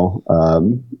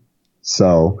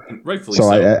 So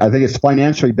I think it's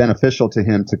financially beneficial to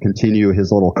him to continue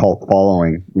his little cult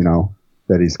following,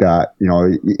 that he's got,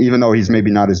 even though he's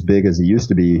maybe not as big as he used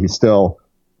to be, he still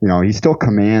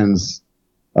commands,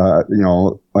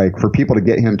 like for people to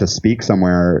get him to speak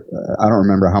somewhere. I don't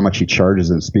remember how much he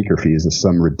charges in speaker fees. It's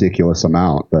some ridiculous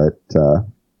amount, but,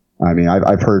 I mean,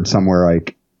 I've heard somewhere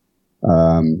like,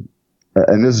 and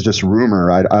this is just rumor.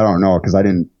 I don't know, cause I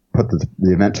didn't put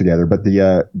the event together, but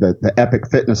the Epic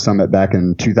Fitness Summit back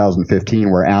in 2015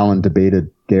 where Alan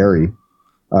debated Gary,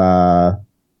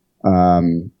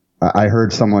 I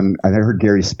heard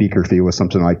Gary's speaker fee was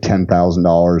something like $10,000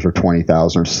 or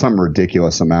 $20,000 or some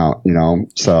ridiculous amount,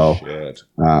 so,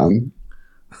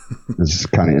 it's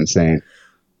just kind of insane.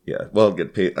 Yeah. Well,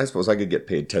 get paid. I suppose I could get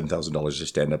paid $10,000 to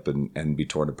stand up and be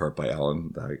torn apart by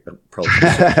Alan. Probably.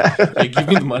 Hey, give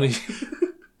me the money.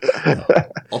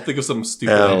 I'll think of some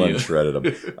stupid idea. Shredded him.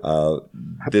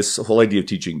 This whole idea of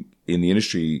teaching in the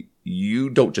industry,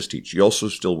 you don't just teach. You also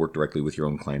still work directly with your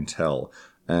own clientele.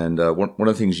 And one of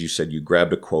the things you said, you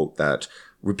grabbed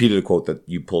repeated a quote that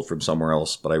you pulled from somewhere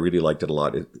else, but I really liked it a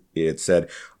lot. It said,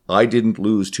 "I didn't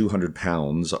lose 200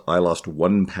 pounds. I lost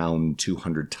 1 pound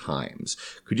 200 times."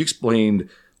 Could you explain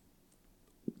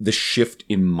the shift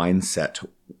in mindset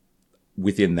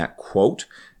within that quote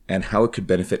and how it could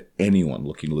benefit anyone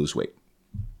looking to lose weight?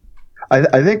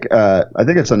 I think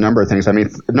it's a number of things. I mean,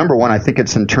 number one, I think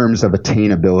it's in terms of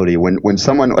attainability. When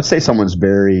someone, let's say someone's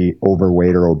very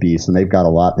overweight or obese and they've got a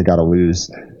lot they got to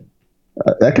lose,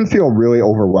 that can feel really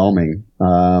overwhelming,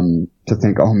 to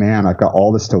think, oh man, I've got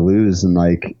all this to lose. And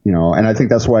and I think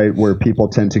that's where people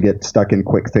tend to get stuck in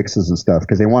quick fixes and stuff,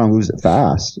 because they want to lose it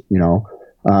fast. They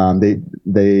want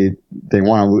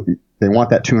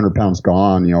that 200 pounds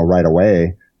gone, right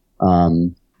away.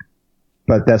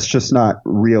 But that's just not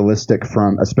realistic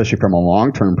especially from a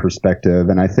long-term perspective.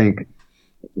 And I think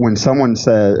when someone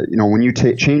says, when you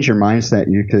change your mindset,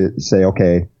 you could say,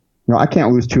 okay, I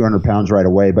can't lose 200 pounds right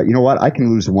away, but you know what? I can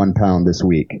lose 1 pound this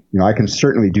week. I can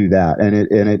certainly do that. And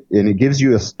it gives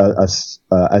you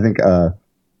I think a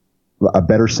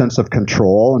better sense of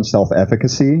control and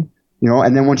self-efficacy,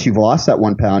 and then once you've lost that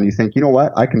 1 pound, you think, you know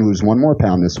what? I can lose 1 more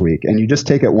pound this week. And you just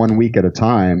take it 1 week at a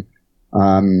time.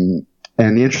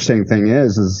 And the interesting thing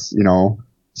is,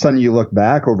 suddenly you look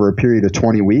back over a period of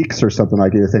 20 weeks or something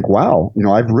like that, you think, wow,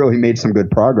 I've really made some good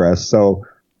progress. So,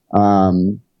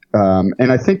 and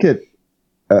I think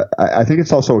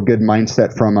it's also a good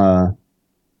mindset from a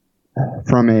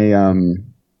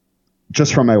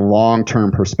just from a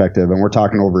long-term perspective. And we're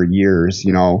talking over years,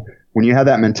 when you have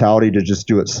that mentality to just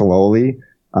do it slowly,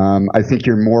 I think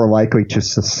you're more likely to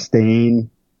sustain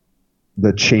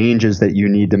the changes that you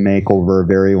need to make over a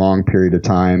very long period of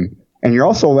time. And you're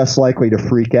also less likely to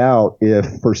freak out if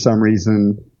for some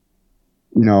reason,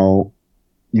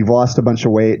 you've lost a bunch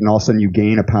of weight and all of a sudden you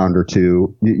gain a pound or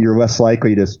two. You're less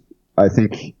likely to, I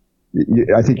think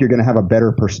you're going to have a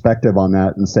better perspective on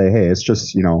that and say, hey, it's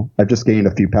just, I've just gained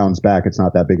a few pounds back. It's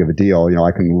not that big of a deal.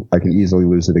 I can easily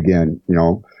lose it again,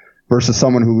 versus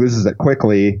someone who loses it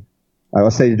quickly.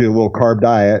 Let's say you do a little carb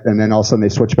diet and then all of a sudden they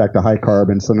switch back to high carb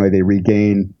and suddenly they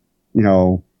regain,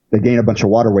 they gain a bunch of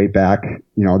water weight back.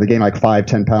 They gain like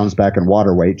 5-10 pounds back in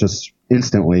water weight just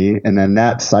instantly. And then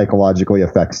that psychologically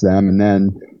affects them. And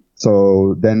then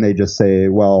they just say,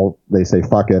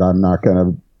 fuck it. I'm not going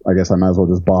to, I guess I might as well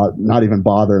just not even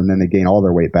bother. And then they gain all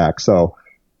their weight back. So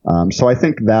I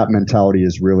think that mentality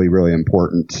is really, really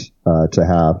important to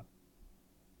have.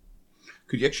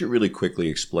 Could you actually really quickly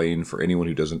explain for anyone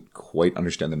who doesn't quite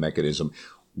understand the mechanism,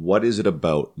 what is it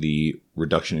about the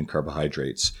reduction in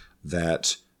carbohydrates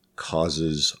that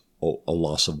causes a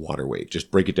loss of water weight?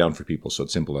 Just break it down for people so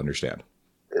it's simple to understand.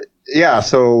 Yeah.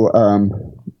 So,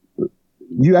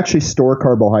 you actually store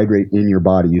carbohydrate in your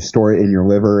body. You store it in your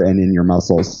liver and in your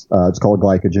muscles. It's called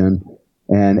glycogen.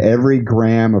 And every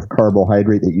gram of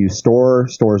carbohydrate that you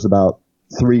stores about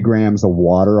 3 grams of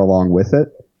water along with it.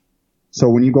 So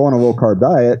when you go on a low carb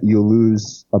diet, you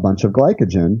lose a bunch of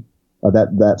glycogen,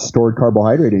 that stored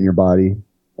carbohydrate in your body,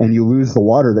 and you lose the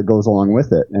water that goes along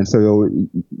with it. And so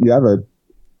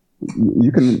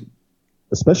you can,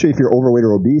 especially if you're overweight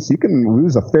or obese, you can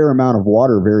lose a fair amount of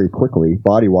water very quickly,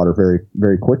 body water very,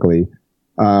 very quickly.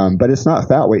 But it's not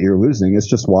fat weight you're losing. It's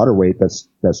just water weight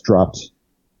that's dropped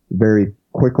very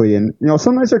quickly. And,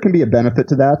 sometimes there can be a benefit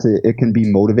to that. It can be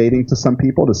motivating to some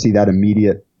people to see that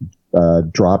immediate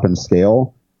drop in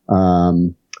scale.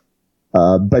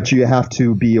 But you have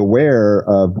to be aware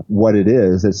of what it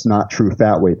is. It's not true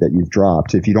fat weight that you've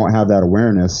dropped. If you don't have that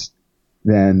awareness,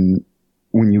 then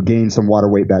when you gain some water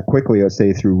weight back quickly, let's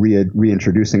say through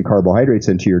reintroducing carbohydrates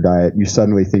into your diet, you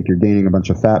suddenly think you're gaining a bunch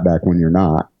of fat back when you're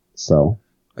not. So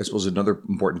I suppose another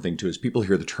important thing too is people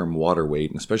hear the term water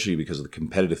weight, and especially because of the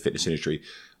competitive fitness industry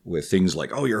with things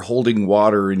like, oh, you're holding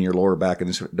water in your lower back. And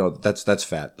this, no, that's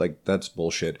fat. Like, that's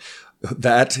bullshit.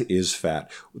 That is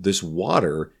fat. This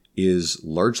water is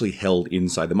largely held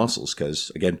inside the muscles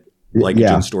because, again,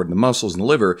 glycogen stored in the muscles and the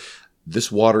liver.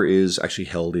 This water is actually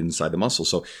held inside the muscle.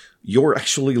 So you're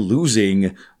actually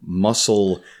losing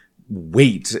muscle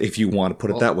weight, if you want to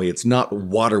put it that way. It's not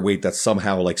water weight that's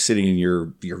somehow like sitting in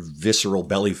your visceral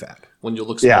belly fat. When you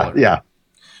look smaller. Yeah.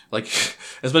 Like,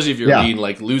 especially if you're lean,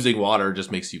 like losing water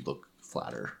just makes you look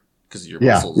flatter because your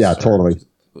muscles totally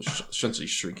essentially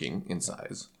shrinking in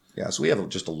size. Yeah, so we have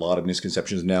just a lot of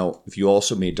misconceptions. Now, if you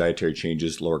also made dietary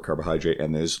changes, lower carbohydrate,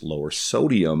 and there's lower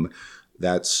sodium,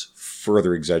 that's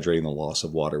further exaggerating the loss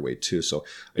of water weight too. So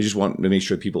I just want to make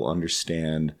sure people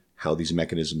understand how these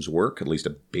mechanisms work, at least a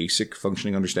basic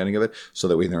functioning understanding of it, so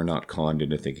that way they're not conned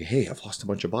into thinking, hey, I've lost a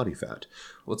bunch of body fat.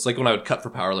 Well, it's like when I would cut for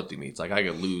powerlifting meets. Like I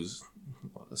could lose,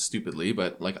 stupidly,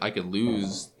 but like I could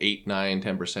lose 8, 9,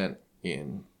 10%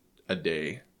 in a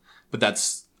day. But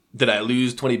did I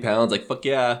lose 20 pounds? Like, fuck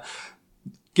yeah.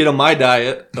 Get on my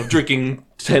diet of drinking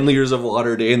 10 liters of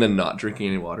water a day and then not drinking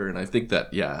any water. And I think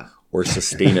that, yeah. Or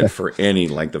sustain it for any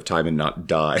length of time and not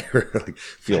die. Or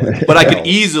feel like but I could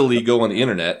easily go on the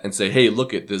internet and say, hey,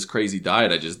 look at this crazy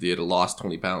diet I just did. I lost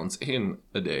 20 pounds in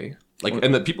a day. Like,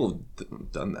 and that people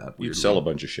have done that. You'd sell a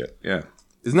bunch of shit. Yeah.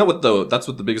 Isn't that that's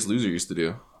what the Biggest Loser used to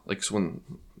do? Like, when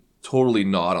totally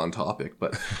not on topic,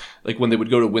 but like when they would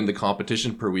go to win the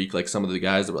competition per week, like some of the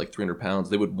guys that were like 300 pounds,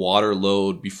 they would water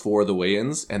load before the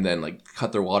weigh-ins and then like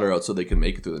cut their water out so they could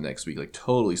make it through the next week. Like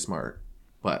totally smart.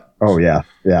 But oh yeah,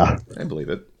 I believe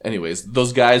it. Anyways,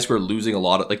 those guys were losing a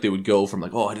lot of, like they would go from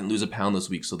like, oh, I didn't lose a pound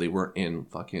this week, so they weren't in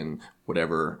fucking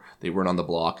whatever, they weren't on the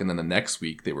block, and then the next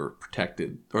week they were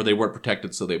protected, or they weren't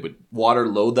protected, so they would water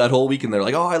load that whole week, and they're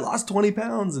like, oh, I lost 20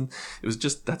 pounds, and it was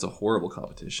just, that's a horrible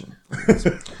competition.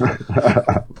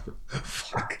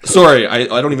 Sorry, I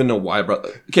don't even know why I brought.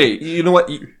 Okay, you know what?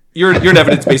 You're an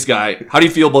evidence-based guy. How do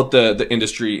you feel about the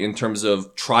industry in terms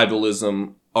of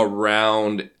tribalism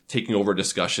around taking over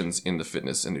discussions in the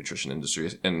fitness and nutrition industry?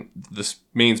 And the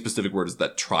main specific word is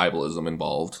that tribalism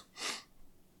involved.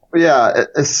 Yeah,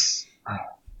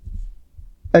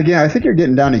 again, I think you're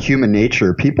getting down to human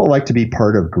nature. People like to be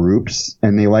part of groups,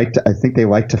 and I think they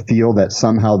like to feel that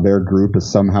somehow their group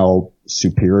is somehow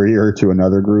superior to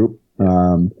another group.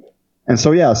 And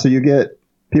so, yeah, so you get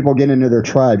people get into their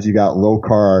tribes. You got low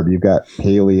carb, you've got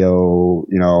paleo,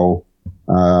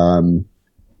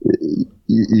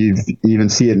 you even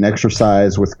see it in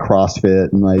exercise with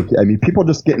CrossFit, and like, I mean, people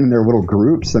just get in their little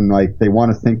groups and like they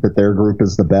want to think that their group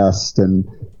is the best. And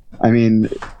I mean,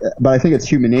 but I think it's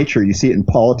human nature. You see it in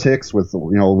politics with,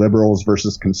 liberals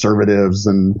versus conservatives,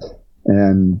 and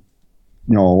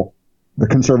the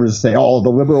conservatives say, oh, the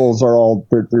liberals are all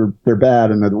they're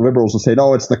bad, and the liberals will say,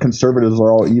 no, it's the conservatives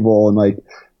are all evil, and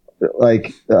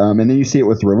and then you see it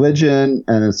with religion,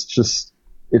 and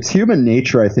it's human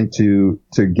nature, I think, to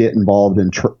get involved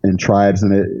in tribes.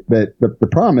 And the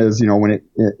problem is,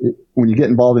 when you get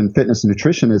involved in fitness and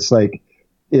nutrition, it's like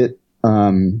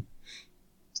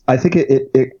I think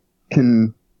it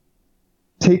can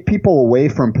take people away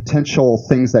from potential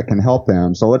things that can help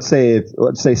them. So let's say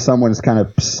someone is kind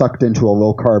of sucked into a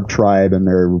low carb tribe, and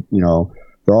they're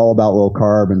all about low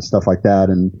carb and stuff like that,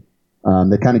 and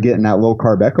they kind of get in that low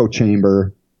carb echo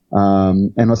chamber,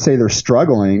 and let's say they're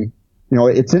struggling.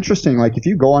 It's interesting. Like if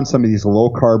you go on some of these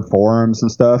low carb forums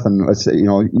and stuff, and let's say,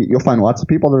 you'll find lots of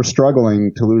people that are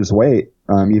struggling to lose weight,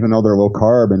 even though they're low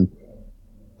carb,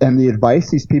 and the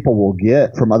advice these people will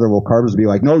get from other low carbs will be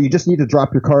like, no, you just need to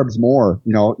drop your carbs more.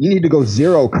 You need to go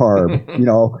zero carb.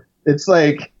 It's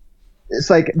like,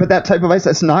 but that type of advice,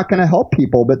 that's not going to help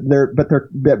people. But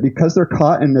because they're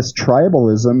caught in this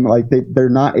tribalism, like they're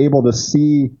not able to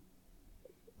see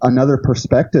another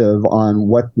perspective on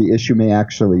what the issue may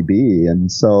actually be.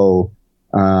 And so,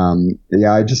 I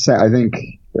think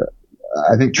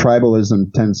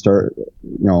tribalism tends to,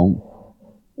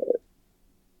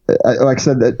 like I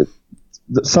said, that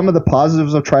some of the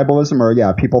positives of tribalism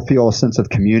are, people feel a sense of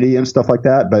community and stuff like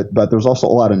that, but there's also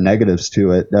a lot of negatives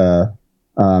to it,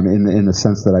 in the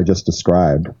sense that I just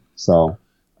described. So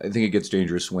I think it gets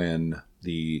dangerous when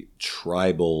the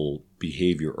tribal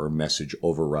behavior or message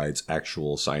overrides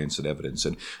actual science and evidence.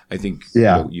 And I think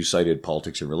you cited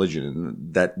politics and religion,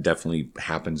 and that definitely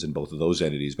happens in both of those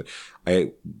entities. But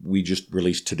we just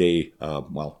released today,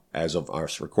 as of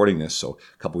us recording this, so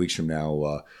a couple weeks from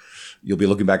now, you'll be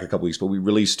looking back a couple weeks, but we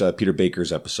released Peter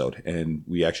Baker's episode, and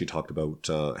we actually talked about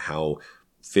how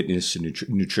fitness and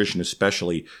nutrition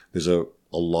especially, there's a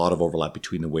lot of overlap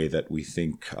between the way that we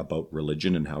think about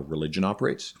religion and how religion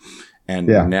operates. And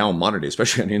now modern day,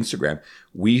 especially on Instagram,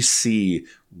 we see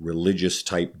religious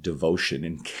type devotion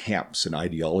in camps and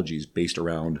ideologies based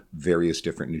around various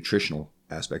different nutritional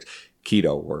aspects.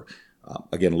 Keto, or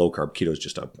again, low carb. Keto is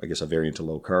just a variant of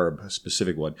low carb, a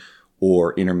specific one,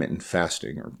 or intermittent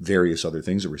fasting, or various other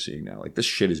things that we're seeing now. Like this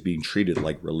shit is being treated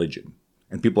like religion.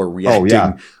 And people are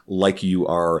reacting like you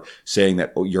are saying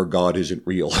that, your God isn't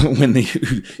real when you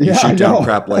shoot down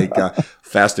crap like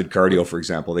fasted cardio, for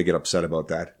example. They get upset about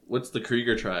that. What's the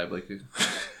Krieger tribe? Like,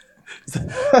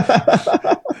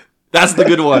 that's the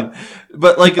good one.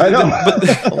 But like,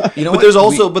 there's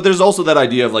also that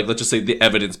idea of like, let's just say the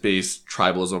evidence-based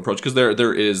tribalism approach, because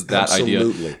there is that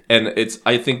idea, and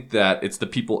I think that it's the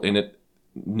people in it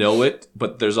know it,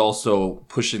 but there's also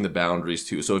pushing the boundaries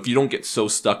too. So if you don't get so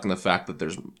stuck in the fact that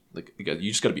there's like,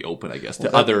 you just got to be open, I guess,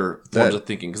 to other forms of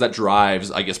thinking, because that drives,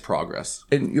 I guess, progress.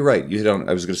 And you're right.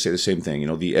 I was going to say the same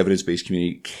thing. The evidence-based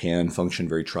community can function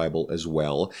very tribal as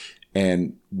well.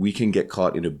 And we can get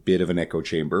caught in a bit of an echo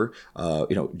chamber.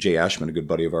 Jay Ashman, a good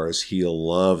buddy of ours, he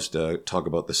loves to talk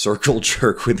about the circle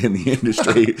jerk within the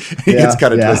industry. He gets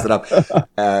kind of twisted up.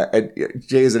 And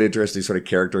Jay is an interesting sort of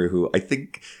character who I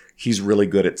think he's really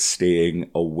good at staying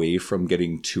away from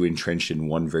getting too entrenched in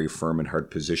one very firm and hard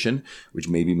position, which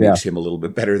maybe makes him a little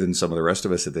bit better than some of the rest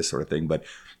of us at this sort of thing. But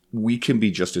we can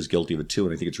be just as guilty of it too.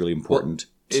 And I think it's really important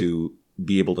to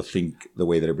be able to think the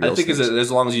way that everybody else thinks. I think as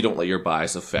long as you don't let your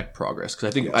bias affect progress. Because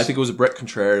I think it was Brett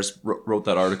Contreras wrote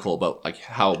that article about like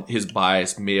how his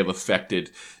bias may have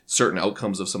affected certain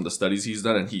outcomes of some of the studies he's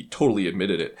done, and he totally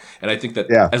admitted it. And I think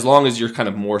that as long as you're kind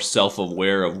of more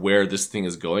self-aware of where this thing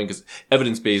is going, because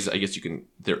evidence-based, I guess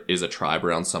there is a tribe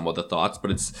around some of the thoughts, but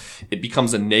it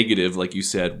becomes a negative, like you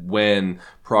said, when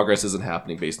progress isn't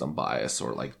happening based on bias,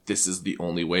 or like this is the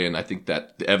only way. And I think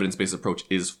that the evidence-based approach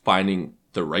is finding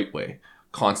the right way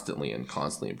constantly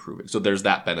improving. So there's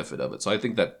that benefit of it. So I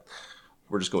think that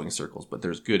we're just going in circles, but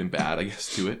there's good and bad, I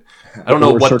guess, to it. I don't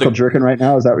know what circle jerking right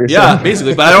now. Is that what you're saying? Yeah,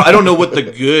 basically. But I don't know what the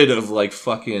good of like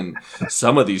fucking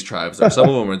some of these tribes are. Some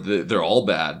of them they're all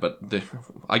bad, but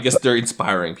I guess they're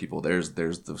inspiring people. There's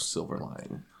the silver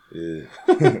line.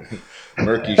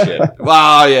 Murky shit.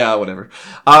 Wow, yeah, whatever.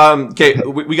 Okay,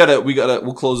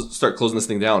 we'll start closing this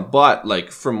thing down. But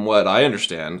like from what I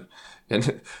understand,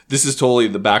 and this is totally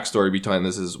the backstory behind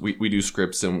this is we do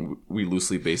scripts and we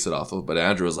loosely base it off of. But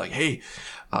Andrew was like, hey,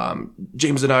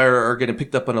 James and I are getting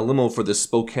picked up on a limo for this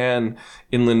Spokane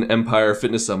Inland Empire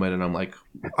Fitness Summit. And I'm like,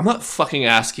 I'm not fucking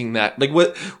asking that. Like,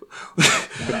 what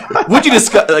would you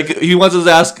discuss? Like, he wants us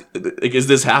to ask, like, is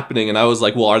this happening? And I was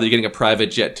like, well, are they getting a private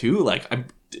jet too? Like,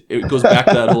 it goes back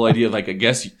to that whole idea of like, I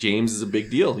guess James is a big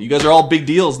deal. You guys are all big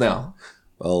deals now.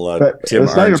 Well, but Tim,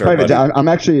 it's not even private. I'm going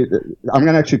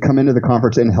to actually come into the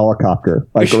conference in helicopter.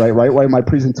 Like right while my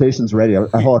presentation's ready, a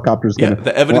helicopter's going to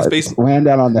the evidence-based land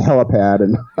down on the helipad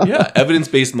and yeah,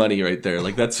 evidence-based money right there.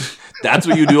 Like that's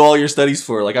what you do all your studies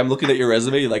for. Like I'm looking at your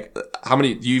resume. Like how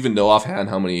many? Do you even know offhand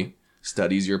how many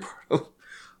studies you're part of?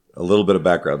 A little bit of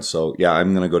background. So yeah,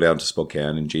 I'm going to go down to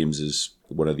Spokane, and James is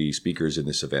one of the speakers in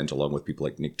this event, along with people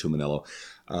like Nick Tuminello.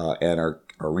 And our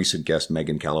recent guest,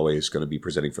 Megan Calloway, is going to be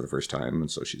presenting for the first time. And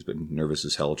so she's been nervous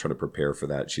as hell trying to prepare for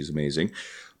that. She's amazing.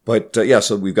 But yeah,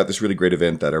 so we've got this really great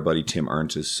event that our buddy Tim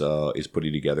Arndt is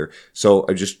putting together. So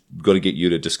I'm just going to get you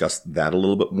to discuss that a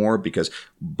little bit more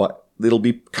but it'll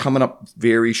be coming up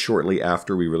very shortly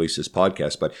after we release this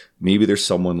podcast. But maybe there's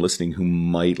someone listening who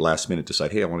might last minute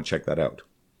decide, hey, I want to check that out.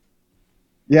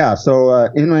 Yeah, so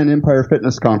Inland Empire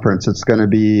Fitness Conference, it's going to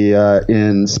be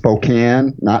in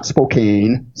Spokane, not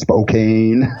Spokane,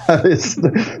 Spokane.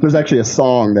 There's actually a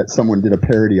song that someone did a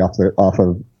parody off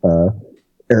of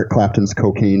Eric Clapton's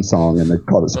Cocaine song, and they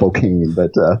called it Spokane.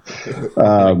 But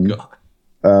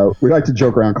we like to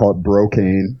joke around and call it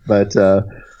Brocane. But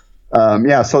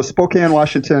yeah, so Spokane,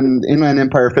 Washington, Inland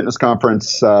Empire Fitness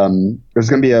Conference, there's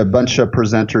going to be a bunch of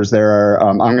presenters there.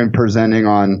 I'm going to be presenting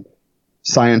on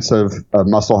science of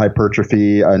muscle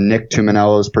hypertrophy. Nick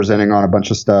Tuminello is presenting on a bunch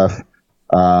of stuff.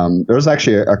 There's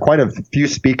actually quite a few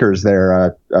speakers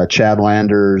there. Chad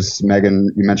Landers, you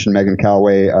mentioned Megan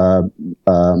Calloway,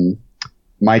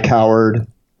 Mike Howard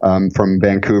from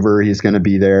Vancouver. He's going to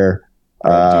be there.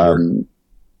 Brad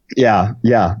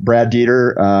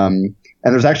Dieter.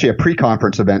 And there's actually a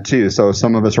pre-conference event too. So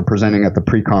some of us are presenting at the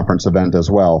pre-conference event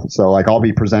as well. So like I'll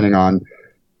be presenting on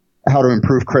how to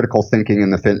improve critical thinking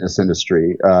in the fitness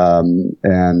industry. I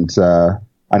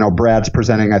know Brad's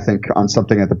presenting, I think, on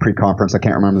something at the pre-conference. I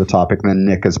can't remember the topic. And then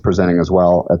Nick is presenting as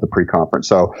well at the pre-conference.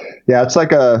 So yeah, it's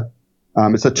like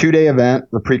it's a 2-day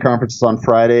event. The pre-conference is on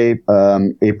Friday,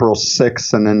 April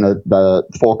 6th, and then the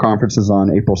full conference is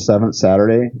on April 7th,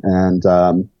 Saturday. And,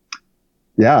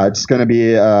 yeah, it's going to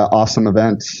be an awesome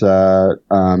event.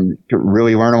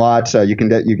 Really learn a lot. You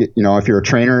get, if you're a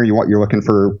trainer, you're looking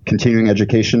for continuing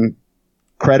education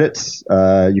credits.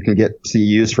 You can get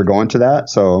CEUs for going to that.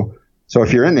 So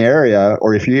if you're in the area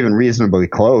or if you're even reasonably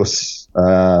close,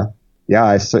 I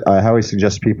highly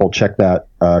suggest people check that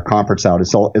conference out.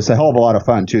 It's a hell of a lot of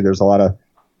fun too. There's a lot of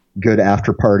good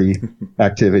after party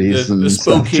activities and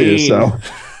stuff too. So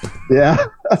yeah,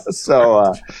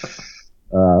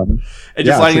 and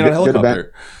you're flying in on a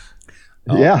helicopter.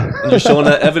 Yeah. And you're showing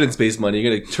that evidence-based money. You're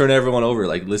going to turn everyone over.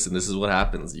 Like, listen, this is what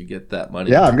happens. You get that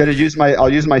money. Yeah, I'll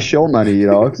use my shill money,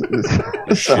 Your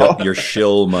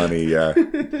shill money, yeah.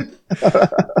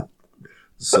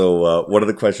 So one of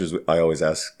the questions I always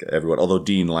ask everyone, although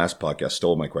Dean last podcast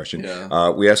stole my question,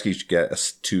 we ask each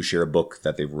guest to share a book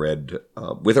that they've read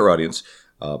with our audience,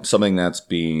 something that's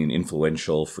been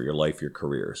influential for your life, your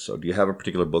career. So do you have a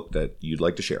particular book that you'd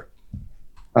like to share?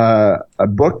 A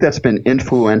book that's been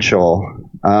influential.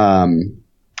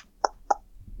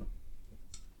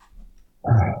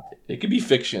 It could be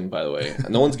fiction, by the way.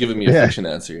 No one's given me a fiction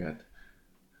answer yet.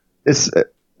 It's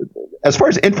as far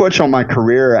as influential in my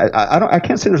career. I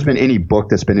can't say there's been any book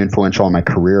that's been influential in my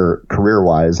career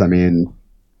wise. I mean,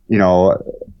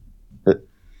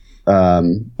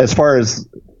 as far as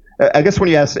I guess when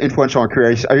you ask influential in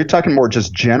career, are you talking more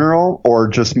just general or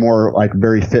just more like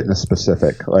very fitness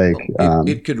specific? Like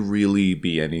it could really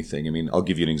be anything. I mean, I'll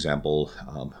give you an example.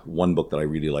 One book that I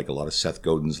really like a lot is Seth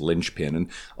Godin's Linchpin, and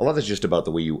a lot of it's just about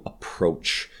the way you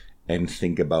approach and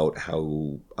think about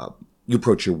how you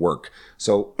approach your work.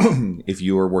 So if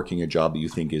you are working a job that you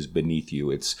think is beneath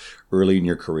you, it's early in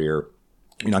your career,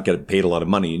 you're not getting paid a lot of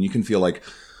money, and you can feel like,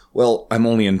 well, I'm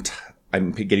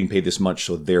getting paid this much,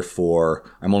 so therefore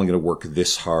I'm only going to work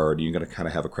this hard. You're going to kind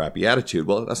of have a crappy attitude.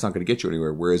 Well, that's not going to get you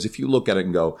anywhere. Whereas if you look at it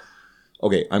and go,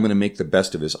 okay, I'm going to make the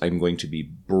best of this. I'm going to be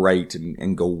bright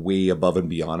and go way above and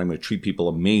beyond. I'm going to treat people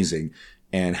amazing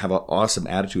and have an awesome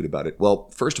attitude about it. Well,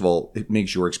 first of all, it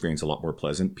makes your experience a lot more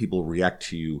pleasant. People react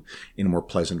to you in a more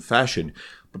pleasant fashion.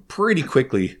 But pretty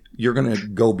quickly, you're going to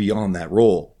go beyond that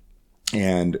role.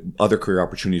 and other career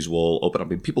opportunities will open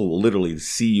up. And people will literally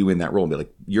see you in that role and be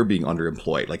like, you're being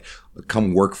underemployed. Like,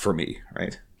 come work for me,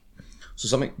 right? So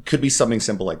something could be something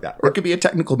simple like that. Or it could be a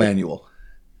technical manual.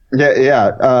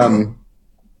 Yeah.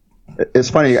 It's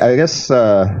funny. I guess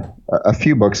a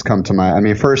few books come to mind. I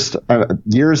mean, first,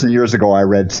 years and years ago, I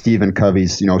read Stephen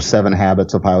Covey's, 7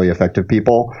 Habits of Highly Effective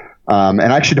People. And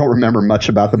I actually don't remember much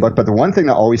about the book, but the one thing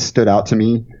that always stood out to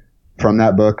me from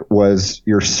that book was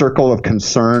your circle of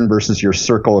concern versus your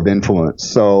circle of influence.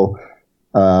 So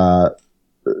a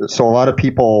lot of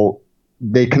people,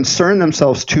 they concern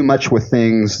themselves too much with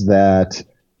things that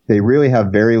they really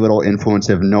have very little influence,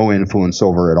 if no influence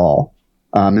over at all.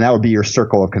 And that would be your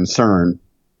circle of concern.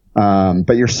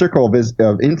 But your circle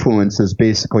of influence is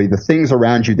basically the things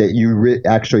around you that you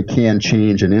actually can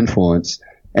change and influence.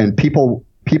 And people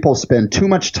spend too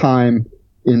much time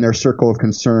in their circle of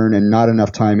concern and not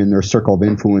enough time in their circle of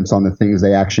influence on the things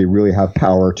they actually really have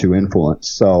power to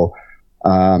influence. So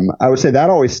I would say that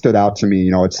always stood out to me.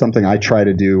 It's something I try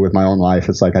to do with my own life.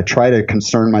 It's like I try to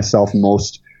concern myself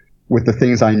most with the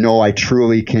things I know I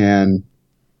truly can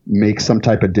make some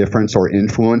type of difference or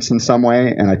influence in some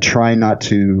way. And I try not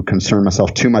to concern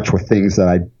myself too much with things that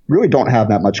I really don't have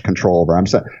that much control over. I'm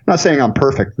not saying I'm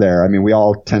perfect there. I mean, we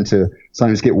all tend to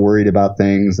sometimes get worried about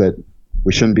things that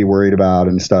we shouldn't be worried about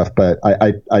and stuff. But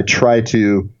I try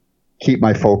to keep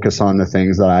my focus on the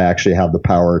things that I actually have the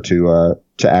power to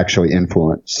actually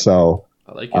influence. So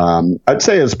I like it. I'd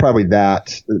say it's probably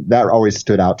that always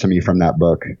stood out to me from that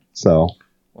book. So,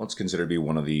 well, it's considered to be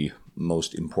one of the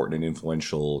most important and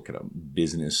influential kind of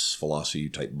business philosophy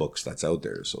type books that's out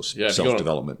there. So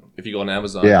self-development. If you go on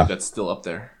Amazon, I think that's still up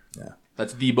there. Yeah.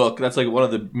 That's the book. That's like one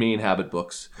of the main habit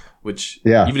books, which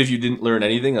even if you didn't learn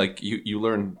anything, like you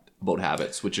learn about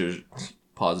habits, which are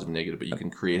positive and negative, but you can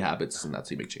create habits and that's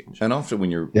how you make change. And often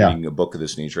when you're reading a book of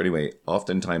this nature anyway,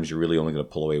 oftentimes you're really only going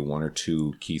to pull away one or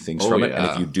two key things from it. And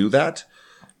if you do that,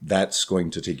 that's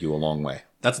going to take you a long way.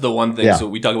 That's the one thing. Yeah. So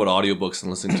we talk about audiobooks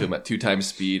and listening to them at 2 times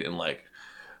speed. And like,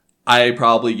 I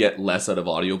probably get less out of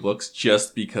audiobooks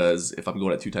just because if I'm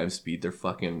going at 2 times speed, they're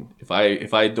fucking, if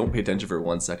I don't pay attention for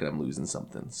 1 second, I'm losing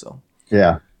something. So,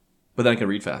 yeah. But then I can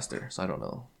read faster. So I don't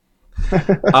know.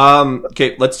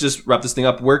 Okay, let's just wrap this thing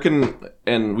up.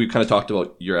 And we've kind of talked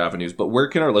about your avenues, but where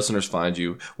can our listeners find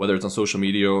you, whether it's on social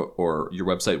media or your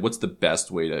website? What's the best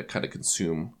way to kind of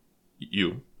consume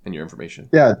you and your information?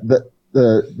 Yeah,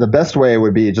 the best way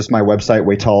would be just my website,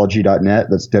 weightology.net.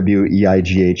 That's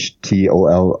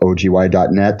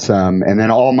WEIGHTOLOGY.net. And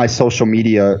then all my social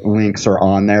media links are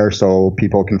on there, so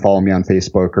people can follow me on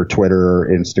Facebook or Twitter or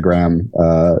Instagram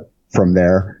from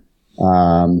there.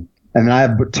 And then I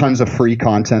have tons of free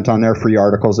content on there, free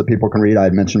articles that people can read. I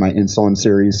had mentioned my insulin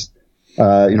series,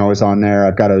 is on there.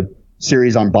 I've got a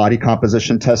series on body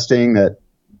composition testing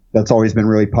that's always been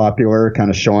really popular, kind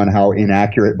of showing how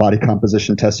inaccurate body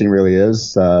composition testing really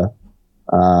is.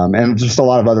 And just a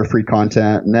lot of other free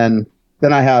content. And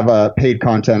then I have paid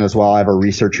content as well. I have a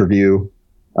research review,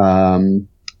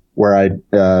 where I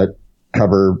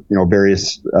cover,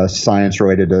 various science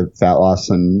related to fat loss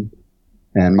and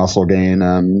muscle gain.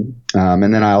 And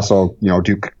then I also,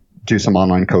 do some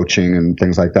online coaching and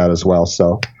things like that as well.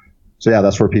 So yeah,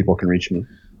 that's where people can reach me.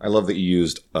 I love that you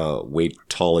used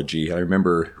Weightology. I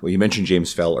remember, you mentioned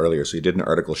James Fell earlier, so you did an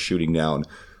article shooting down,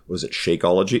 was it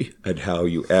Shakeology? And how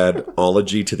you add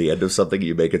ology to the end of something,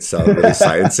 you make it sound really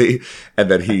sciencey. And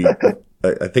then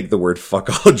I think the word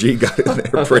fuckology got in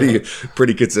there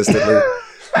pretty consistently.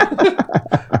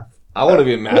 I want to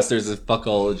be a master's of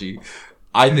fuckology.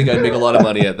 I think I'd make a lot of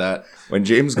money at that. When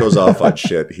James goes off on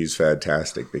shit, he's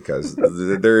fantastic because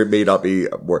there may not be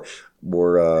more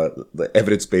the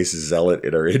evidence-based zealot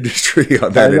in our industry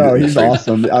on that. I know, he's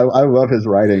awesome. I love his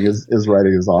writing. His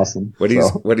writing is awesome.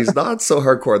 When he's not so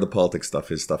hardcore on the politics stuff,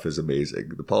 his stuff is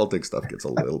amazing. The politics stuff gets a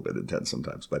little bit intense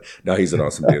sometimes, but no, he's an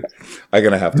awesome dude. I'm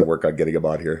gonna have to work on getting him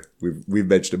on here. We've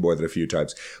mentioned it more than a few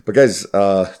times. But guys,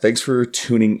 thanks for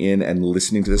tuning in and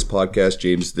listening to this podcast.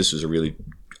 James, this is a really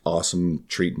awesome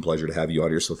treat and pleasure to have you on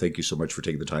here. So thank you so much for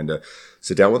taking the time to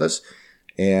sit down with us.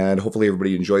 And hopefully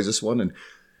everybody enjoys this one. And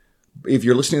if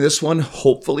you're listening to this one,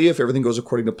 hopefully if everything goes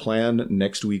according to plan,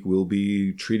 next week we'll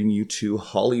be treating you to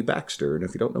Holly Baxter. And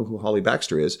if you don't know who Holly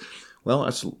Baxter is, well,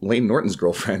 that's Layne Norton's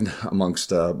girlfriend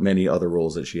amongst many other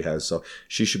roles that she has. So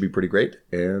she should be pretty great.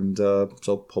 And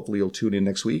so hopefully you'll tune in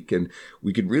next week and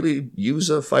we could really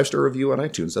use a 5-star review on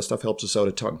iTunes. That stuff helps us out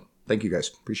a ton. Thank you guys.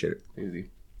 Appreciate it.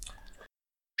 Easy.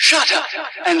 Shut up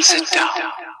and sit down.